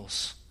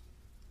peoples.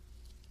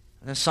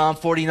 And then Psalm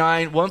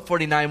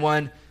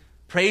 149:1,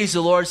 praise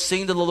the Lord,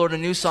 sing to the Lord a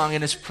new song,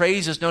 and his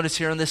praise is noticed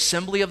here in the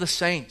assembly of the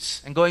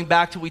saints. And going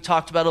back to what we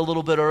talked about a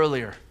little bit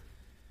earlier,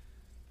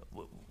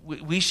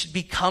 we should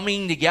be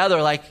coming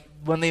together like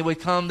when they would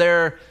come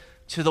there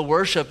to the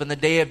worship in the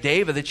day of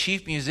David, the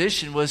chief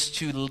musician was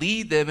to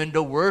lead them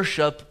into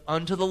worship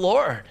unto the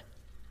Lord.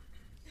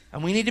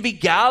 And we need to be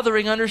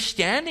gathering,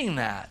 understanding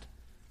that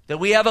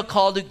we have a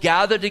call to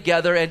gather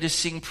together and to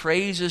sing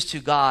praises to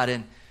God.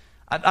 And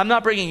I'm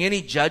not bringing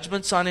any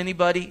judgments on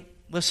anybody.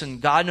 Listen,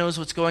 God knows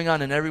what's going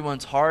on in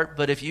everyone's heart,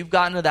 but if you've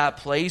gotten to that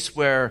place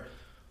where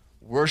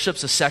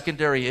worship's a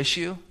secondary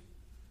issue,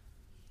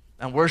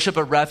 and worship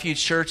at Refuge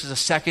Church is a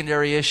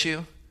secondary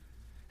issue,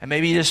 and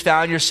maybe you just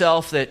found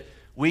yourself that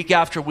week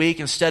after week,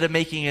 instead of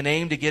making an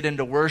aim to get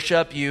into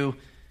worship, you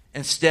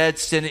instead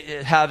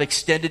have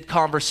extended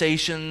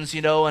conversations,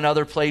 in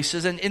other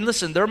places. And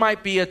listen, there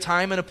might be a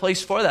time and a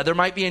place for that. There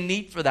might be a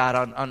need for that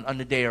on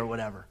a day or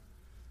whatever.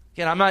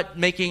 Again, I'm not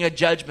making a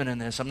judgment in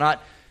this. I'm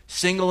not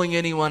singling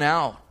anyone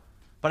out.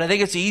 But I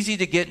think it's easy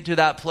to get into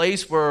that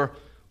place where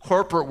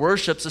corporate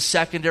worship's a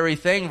secondary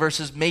thing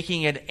versus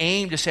making an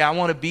aim to say, I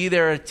want to be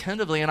there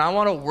attentively and I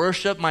want to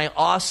worship my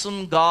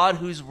awesome God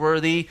who's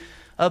worthy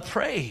of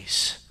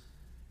praise.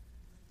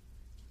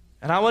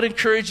 And I would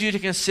encourage you to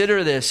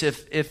consider this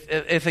if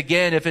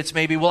it's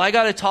maybe, well, I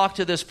got to talk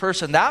to this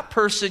person. That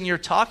person you're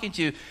talking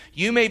to,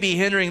 you may be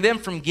hindering them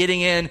from getting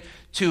in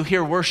to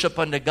hear worship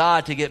unto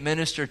God, to get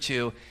ministered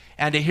to,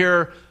 and to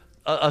hear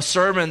a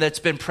sermon that's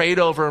been prayed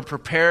over and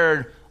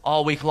prepared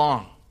all week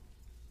long.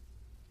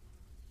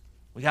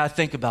 We got to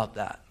think about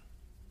that.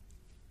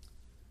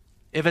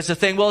 If it's a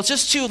thing, well, it's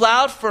just too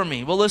loud for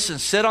me. Well, listen,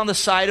 sit on the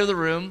side of the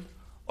room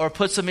or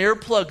put some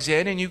earplugs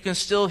in and you can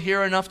still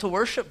hear enough to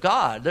worship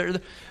God.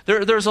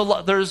 There's a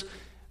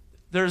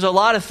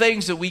lot of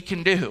things that we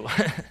can do.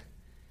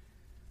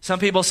 Some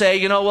people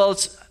say, well,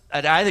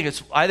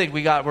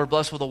 we're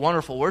blessed with a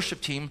wonderful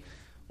worship team.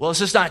 Well, it's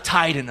just not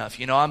tight enough.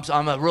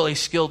 I'm a really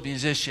skilled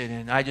musician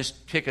and I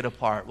just pick it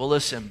apart. Well,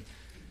 listen,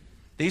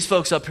 these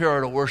folks up here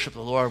are to worship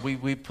the Lord.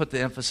 We put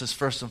the emphasis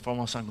first and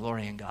foremost on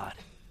glory in God.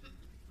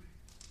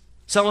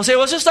 Some will say,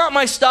 well, it's just not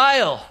my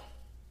style.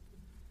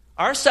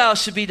 Our style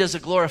should be, does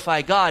it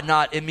glorify God?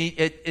 Not,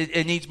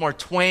 it needs more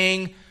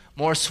twang,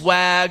 more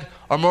swag,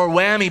 or more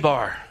whammy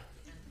bar.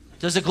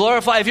 Does it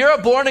glorify? If you're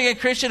a born-again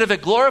Christian, if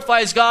it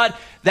glorifies God,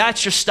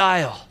 that's your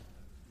style.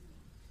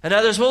 And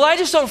others, well, I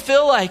just don't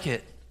feel like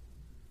it.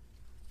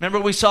 Remember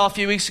we saw a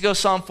few weeks ago,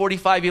 Psalm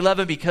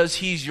 45:11, because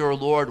he's your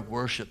Lord,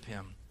 worship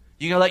him.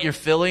 You going to let your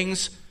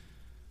feelings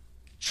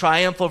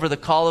triumph over the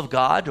call of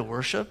God to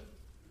worship?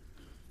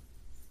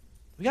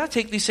 We got to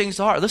take these things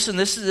to heart. Listen,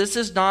 this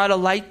is not a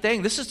light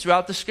thing. This is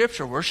throughout the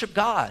Scripture. Worship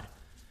God.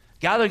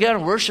 Gather together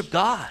and worship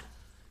God.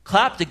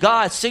 Clap to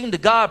God, sing to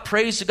God,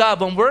 praise to God.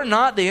 When we're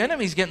not, the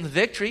enemy's getting the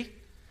victory.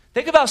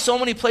 Think about so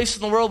many places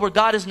in the world where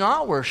God is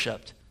not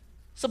worshiped.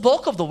 It's the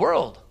bulk of the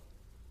world.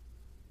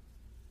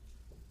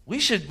 We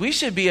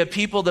should be a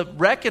people that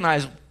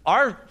recognize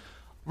our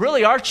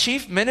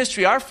chief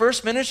ministry, our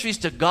first ministry is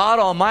to God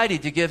Almighty,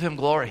 to give him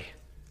glory,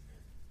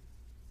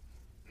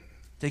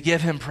 to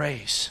give him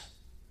praise,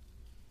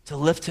 to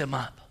lift him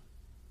up.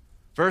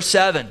 Verse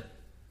 7,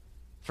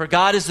 for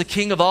God is the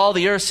King of all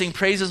the earth, sing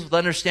praises with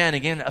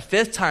understanding. Again, a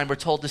fifth time we're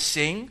told to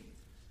sing.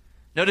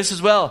 Notice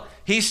as well,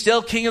 he's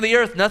still King of the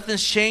earth.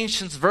 Nothing's changed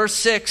since verse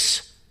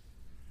 6.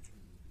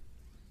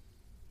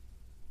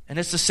 And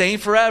it's the same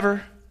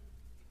forever.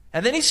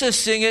 And then he says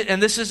sing it,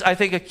 and this is, I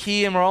think, a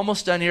key, and we're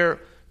almost done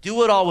here.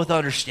 Do it all with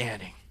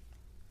understanding.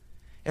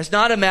 It's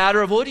not a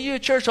matter of, what do you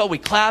at church? Oh, we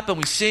clap and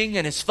we sing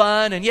and it's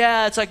fun, and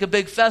yeah, it's like a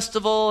big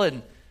festival.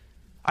 And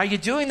are you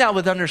doing that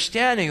with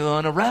understanding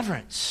and a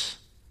reverence?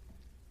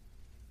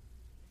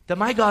 That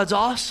my God's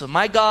awesome.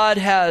 My God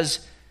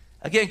has,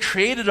 again,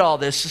 created all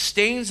this,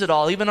 sustains it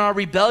all. Even our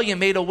rebellion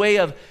made a way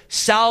of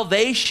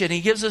salvation.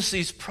 He gives us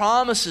these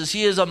promises.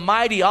 He is a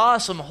mighty,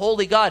 awesome,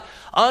 holy God.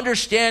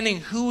 Understanding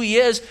who he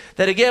is,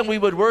 that again, we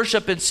would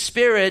worship in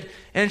spirit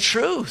and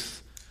truth.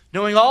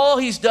 Knowing all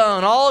he's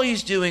done, all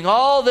he's doing,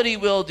 all that he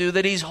will do,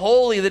 that he's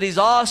holy, that he's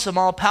awesome,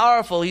 all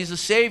powerful, he's the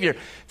Savior,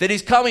 that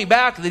he's coming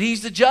back, that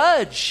he's the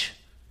judge,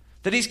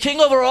 that he's king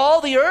over all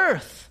the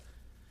earth.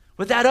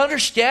 With that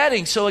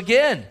understanding, so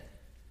again,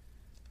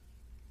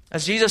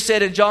 as Jesus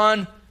said in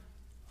John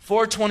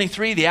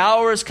 4:23, the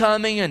hour is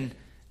coming and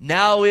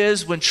now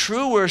is when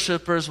true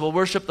worshipers will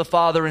worship the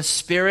Father in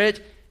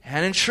spirit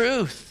and in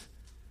truth.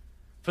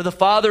 For the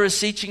Father is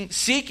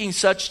seeking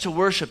such to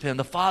worship him.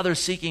 The Father is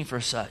seeking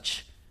for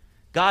such.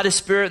 God is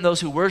spirit, and those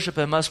who worship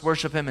him must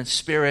worship him in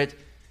spirit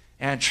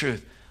and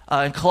truth.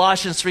 In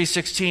Colossians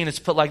 3:16, it's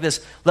put like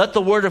this: let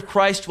the word of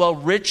Christ dwell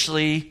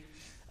richly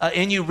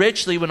in you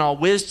richly with all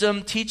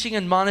wisdom, teaching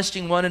and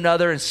admonishing one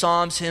another in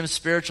psalms, hymns,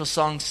 spiritual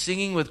songs,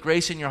 singing with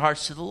grace in your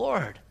hearts to the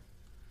Lord.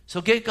 So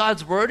get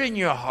God's word in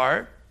your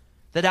heart,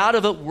 that out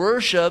of it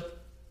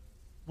worship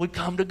would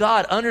come to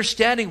God,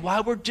 understanding why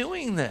we're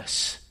doing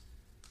this.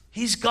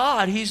 He's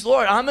God. He's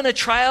Lord. I'm in a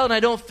trial and I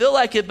don't feel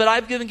like it, but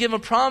I've given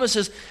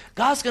promises.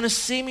 God's going to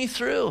see me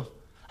through.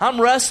 I'm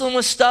wrestling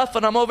with stuff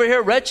and I'm over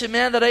here, wretched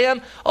man that I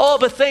am. Oh,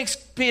 but thanks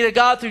be to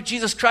God through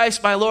Jesus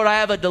Christ, my Lord, I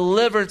have a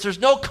deliverance.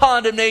 There's no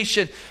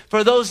condemnation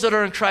for those that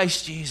are in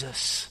Christ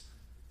Jesus.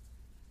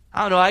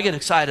 I don't know. I get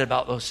excited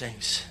about those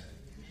things.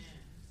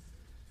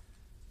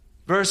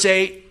 Verse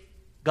 8,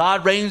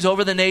 God reigns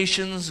over the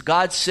nations.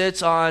 God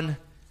sits on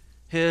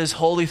his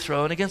holy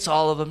throne against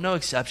all of them, no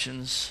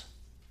exceptions.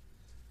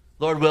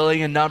 Lord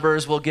willing, in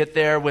Numbers, we'll get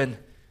there when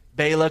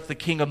Balak, the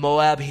king of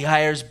Moab, he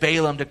hires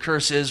Balaam to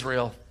curse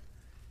Israel.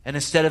 And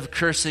instead of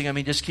cursing him,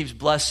 he just keeps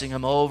blessing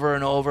him over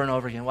and over and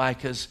over again. Why?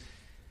 Because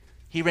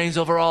he reigns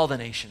over all the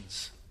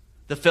nations.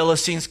 The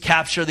Philistines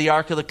capture the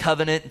Ark of the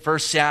Covenant in 1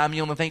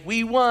 Samuel and think,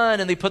 we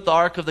won. And they put the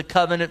Ark of the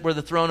Covenant where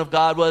the throne of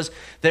God was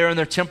there in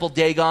their temple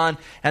Dagon.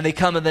 And they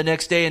come in the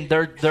next day and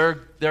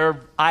their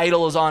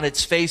idol is on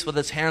its face with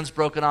its hands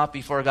broken off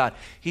before God.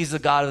 He's the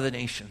God of the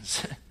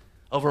nations.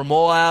 Over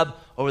Moab,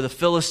 over the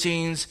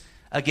Philistines,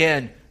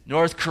 again,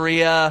 North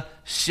Korea,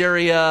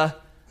 Syria,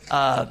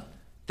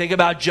 Think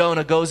about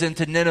Jonah goes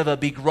into Nineveh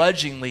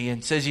begrudgingly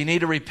and says, you need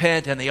to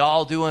repent, and they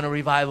all do, and a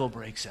revival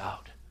breaks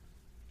out.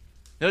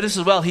 Notice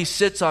as well, he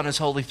sits on his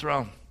holy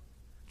throne.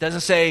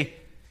 Doesn't say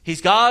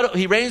he's God,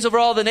 he reigns over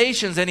all the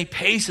nations, and he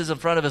paces in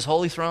front of his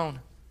holy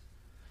throne.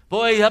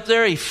 Boy, up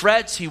there, he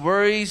frets, he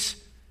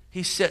worries,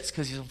 he sits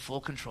because he's in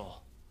full control.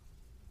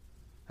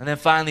 And then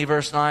finally,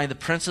 verse 9, the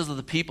princes of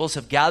the peoples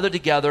have gathered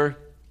together,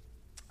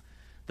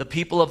 the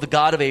people of the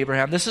God of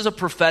Abraham. This is a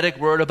prophetic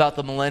word about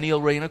the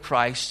millennial reign of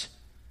Christ,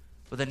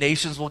 where the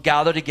nations will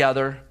gather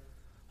together.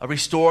 A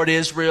restored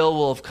Israel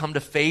will have come to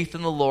faith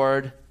in the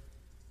Lord.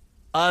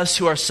 Us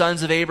who are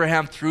sons of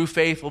Abraham through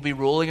faith will be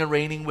ruling and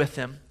reigning with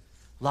him.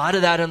 A lot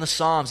of that in the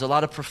Psalms, a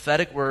lot of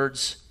prophetic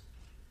words.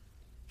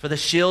 For the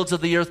shields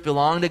of the earth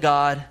belong to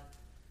God.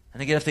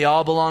 And again, if they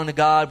all belong to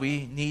God,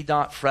 we need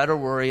not fret or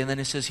worry. And then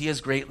it says, he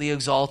is greatly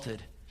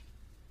exalted.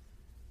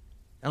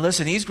 And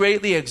listen, he's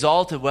greatly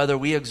exalted whether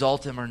we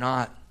exalt him or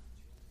not.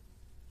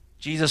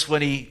 Jesus,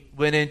 when he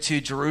went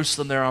into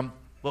Jerusalem there on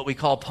what we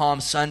call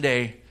Palm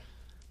Sunday,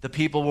 the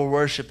people were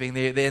worshiping.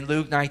 They in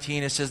Luke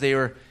 19, it says they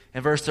were,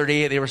 in verse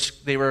 38,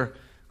 they were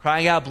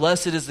crying out,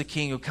 blessed is the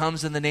King who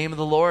comes in the name of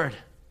the Lord.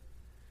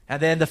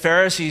 And then the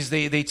Pharisees,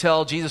 they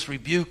tell Jesus,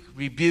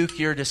 rebuke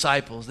your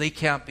disciples. They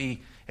can't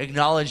be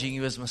acknowledging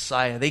you as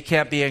Messiah. They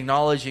can't be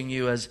acknowledging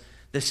you as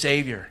the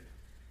Savior.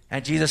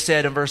 And Jesus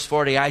said in verse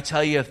 40, I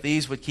tell you, if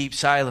these would keep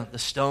silent, the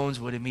stones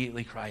would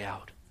immediately cry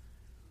out.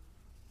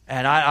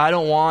 And I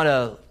don't want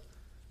to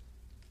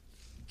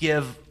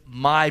give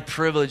my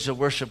privilege to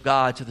worship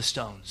God to the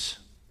stones.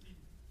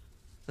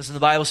 Listen, the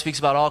Bible speaks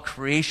about all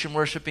creation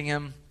worshiping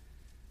him,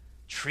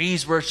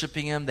 trees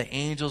worshiping him, the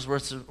angels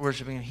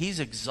worshiping him. He's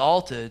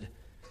exalted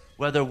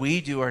whether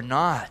we do or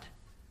not.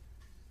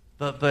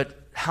 But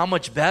how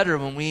much better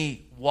when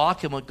we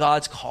walk in what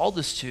God's called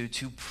us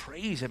to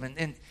praise him.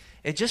 And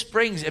it just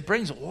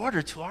brings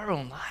order to our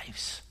own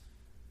lives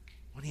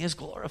when he is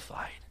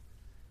glorified.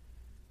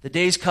 The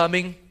day's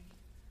coming.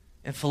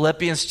 In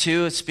Philippians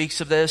 2, it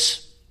speaks of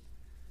this.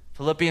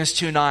 Philippians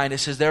 2:9, it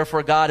says,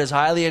 therefore God has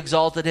highly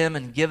exalted him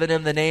and given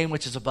him the name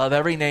which is above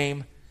every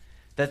name,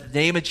 that the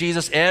name of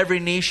Jesus every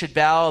knee should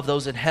bow, of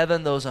those in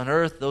heaven, those on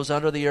earth, those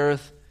under the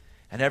earth,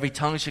 and every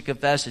tongue should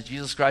confess that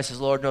Jesus Christ is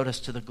Lord, notice,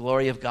 to the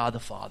glory of God the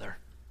Father.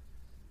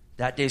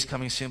 That day's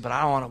coming soon, but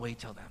I don't want to wait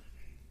till then.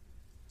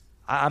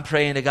 I'm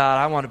praying to God,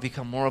 I want to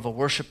become more of a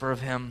worshiper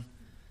of him,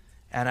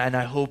 and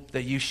I hope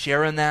that you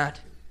share in that,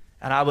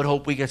 and I would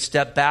hope we could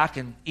step back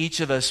and each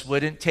of us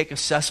wouldn't take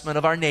assessment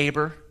of our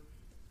neighbor,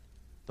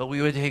 but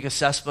we would take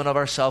assessment of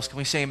ourselves. Can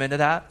we say amen to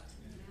that?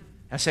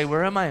 And say,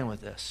 where am I in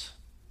with this?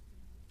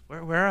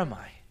 Where am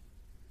I?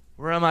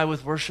 Where am I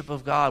with worship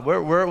of God?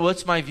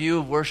 What's my view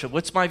of worship?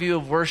 What's my view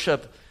of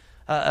worship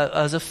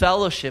as a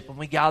fellowship when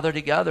we gather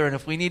together? And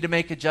if we need to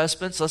make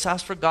adjustments, let's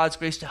ask for God's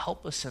grace to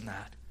help us in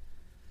that.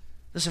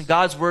 Listen,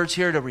 God's word's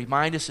here to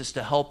remind us, is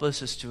to help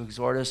us, is to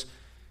exhort us.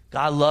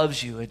 God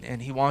loves you,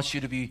 and he wants you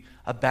to be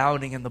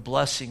abounding in the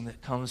blessing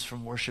that comes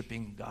from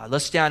worshiping God.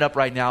 Let's stand up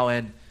right now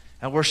and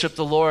worship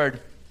the Lord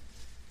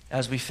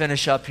as we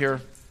finish up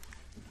here.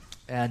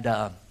 And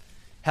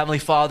Heavenly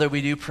Father,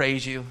 we do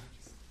praise you.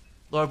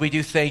 Lord, we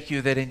do thank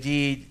you that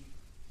indeed,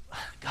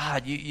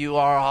 God, you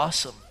are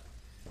awesome.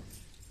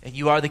 And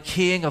you are the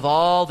King of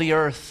all the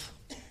earth.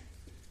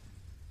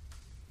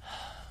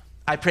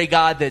 I pray,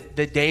 God,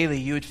 that daily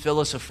you would fill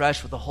us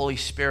afresh with the Holy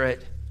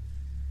Spirit.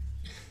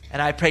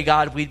 And I pray,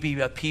 God, we'd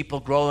be a people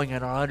growing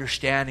in our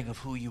understanding of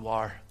who you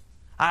are.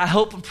 I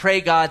hope and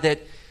pray, God, that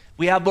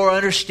we have more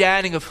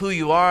understanding of who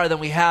you are than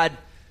we had,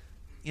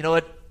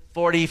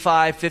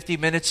 45, 50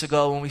 minutes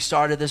ago when we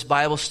started this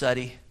Bible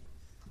study.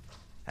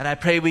 And I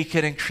pray we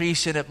could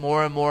increase in it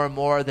more and more and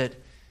more, that,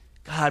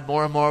 God,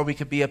 more and more we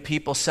could be a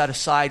people set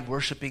aside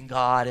worshiping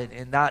God.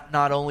 And that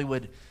not only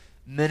would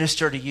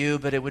minister to you,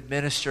 but it would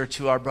minister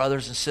to our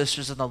brothers and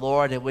sisters in the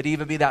Lord. It would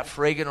even be that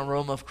fragrant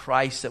aroma of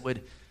Christ that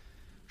would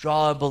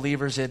draw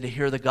believers in to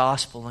hear the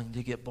gospel and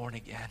to get born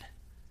again.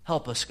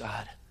 Help us,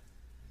 God.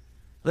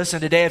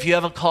 Listen, today, if you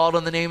haven't called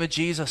on the name of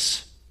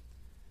Jesus,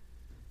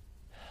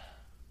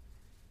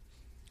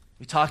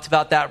 we talked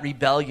about that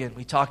rebellion.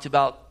 We talked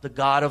about the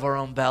God of our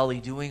own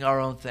belly, doing our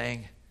own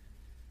thing.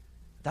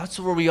 That's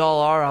where we all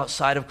are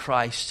outside of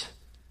Christ,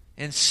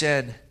 in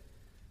sin.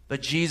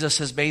 But Jesus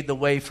has made the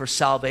way for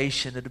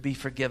salvation and to be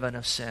forgiven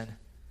of sin.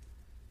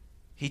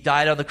 He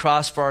died on the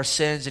cross for our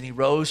sins, and he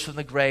rose from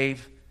the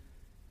grave,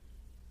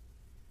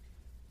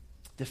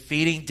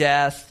 defeating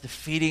death,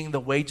 defeating the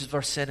wages of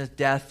our sin is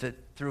death, that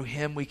through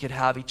him we could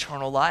have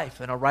eternal life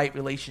and a right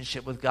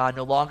relationship with God,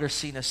 no longer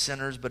seen as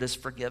sinners, but as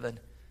forgiven.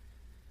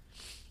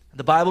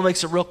 The Bible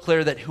makes it real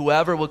clear that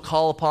whoever would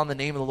call upon the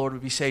name of the Lord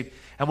would be saved.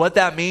 And what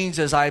that means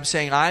is I'm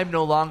saying I'm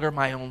no longer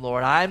my own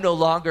Lord.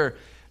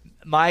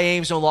 My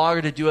aim's no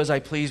longer to do as I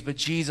please, but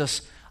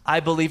Jesus,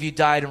 I believe you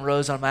died and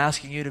rose, and I'm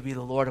asking you to be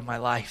the Lord of my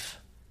life.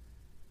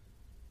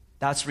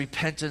 That's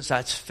repentance,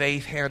 that's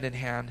faith hand in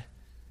hand.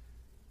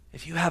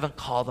 If you haven't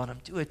called on him,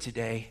 do it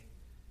today.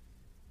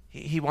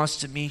 He wants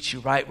to meet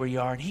you right where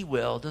you are, and he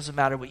will. It doesn't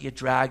matter what you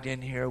dragged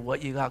in here,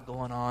 what you got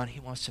going on.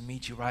 He wants to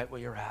meet you right where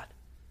you're at.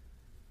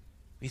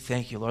 We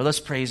thank you, Lord. Let's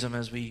praise him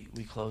as we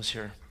close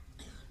here.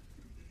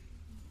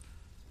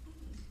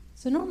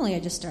 So normally I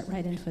just start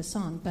right into a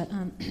song, but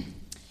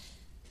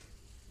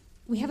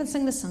we haven't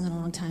sung this song in a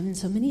long time, and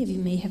so many of you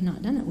may have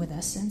not done it with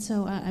us. And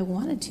so I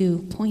wanted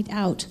to point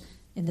out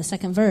in the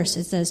second verse,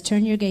 it says,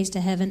 turn your gaze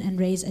to heaven and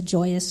raise a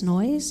joyous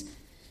noise.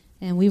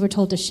 And we were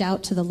told to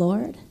shout to the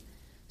Lord.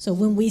 So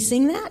when we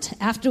sing that,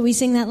 after we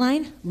sing that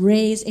line,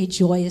 raise a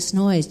joyous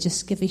noise.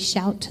 Just give a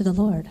shout to the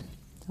Lord.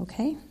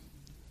 Okay?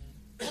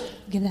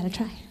 Give that a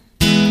try.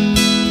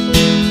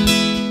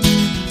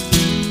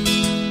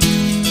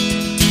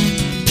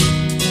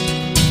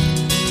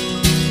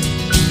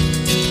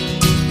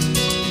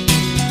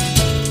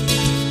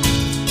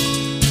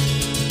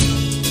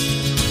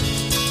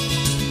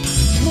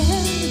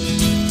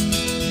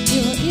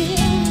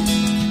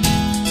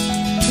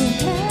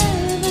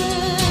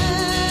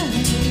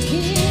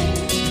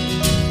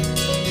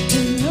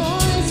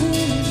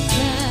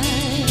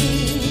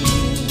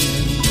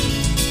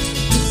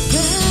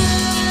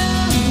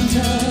 Sound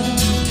of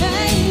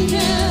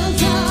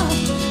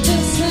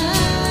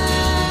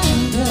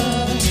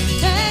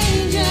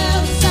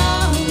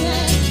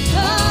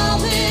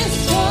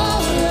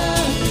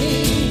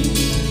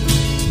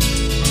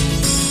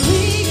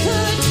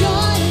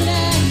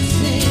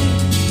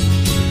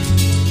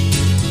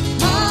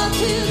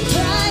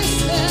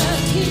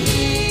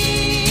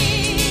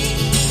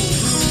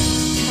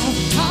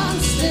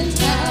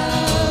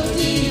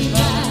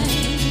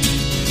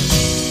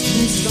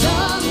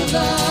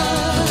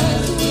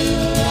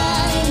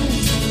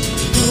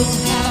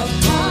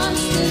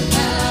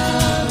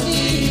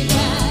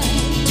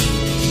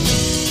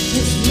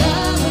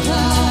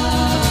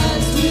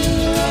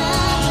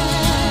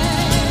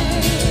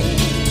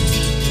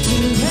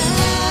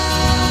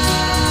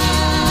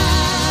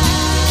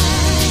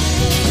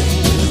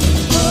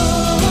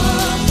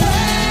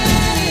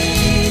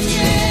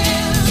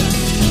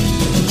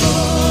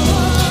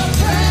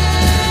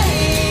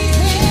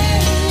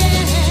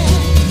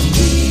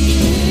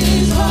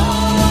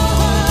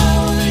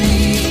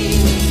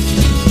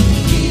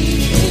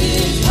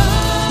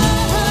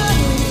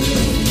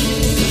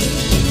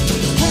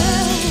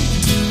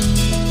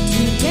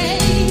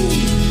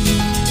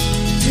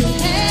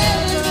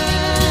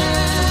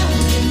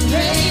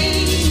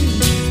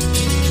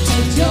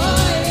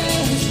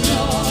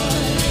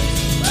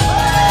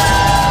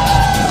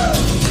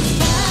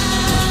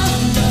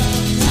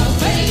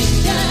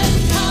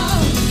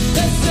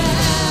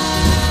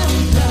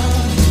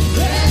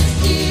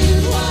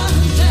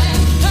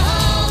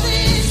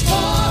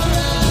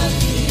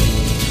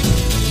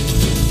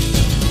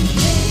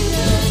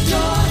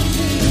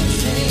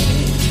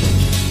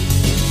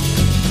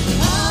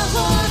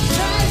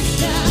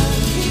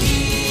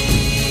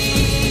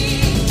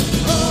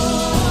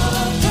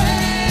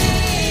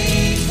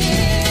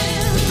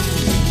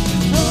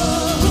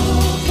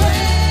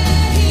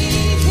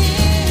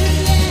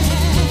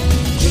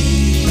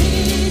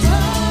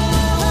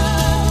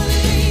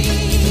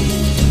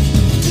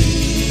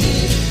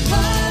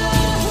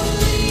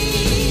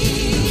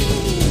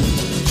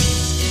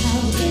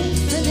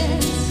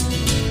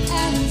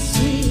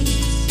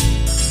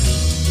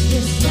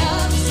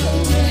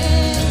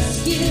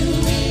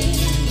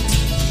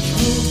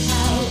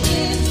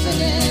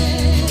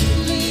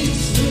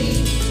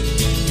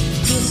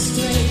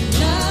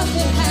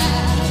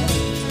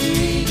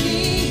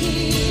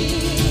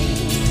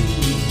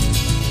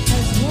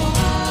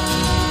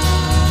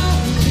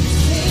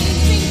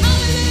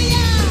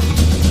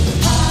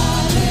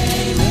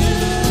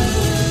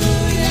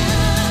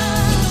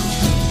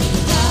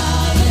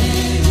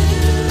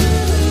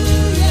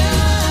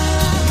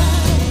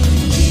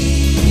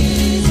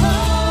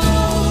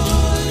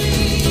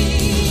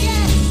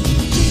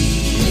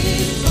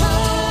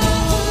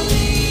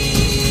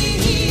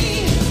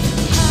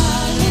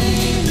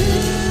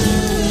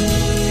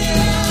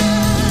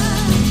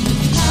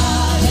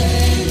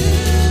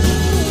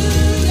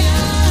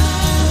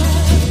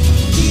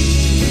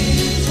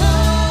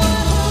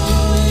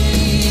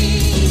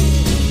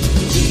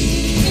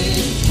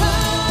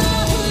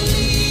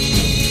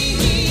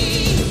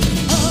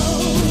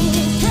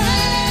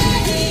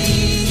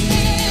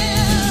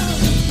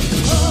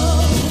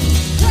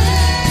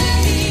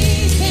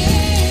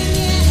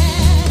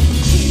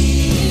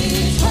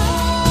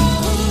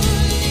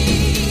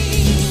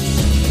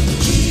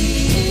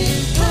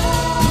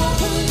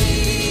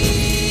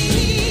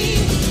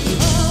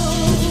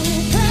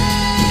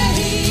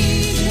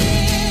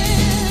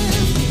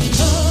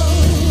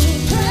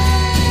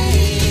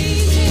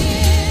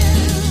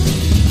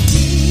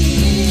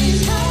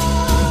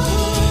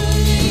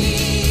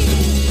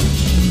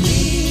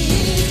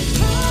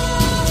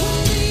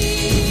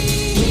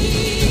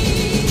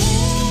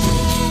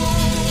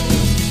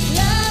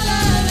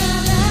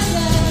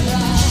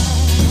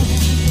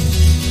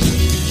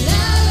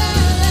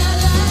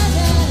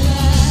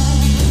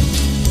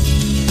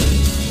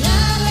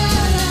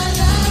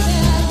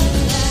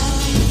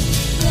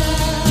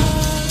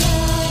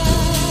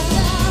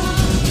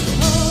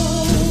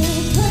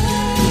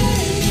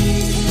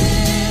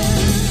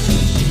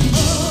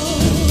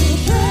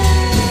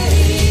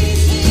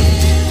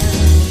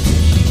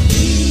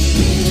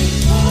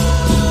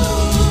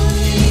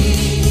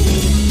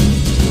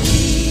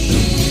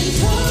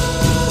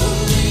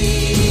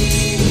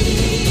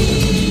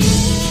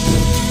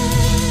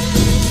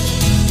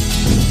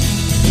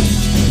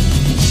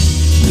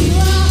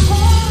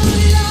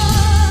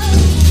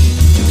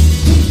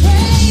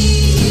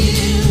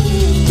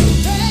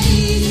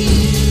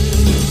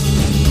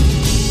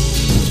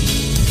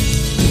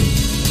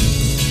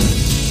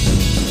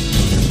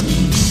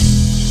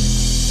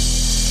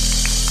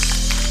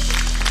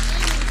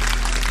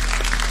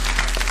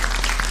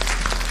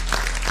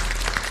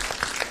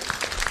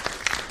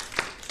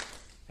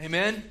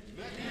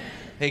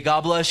Hey,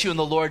 God bless you in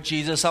the Lord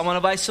Jesus. I want to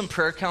invite some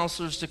prayer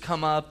counselors to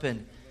come up,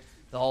 and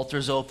the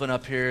altar's open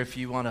up here if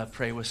you want to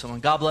pray with someone.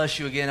 God bless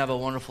you again. Have a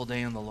wonderful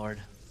day in the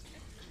Lord.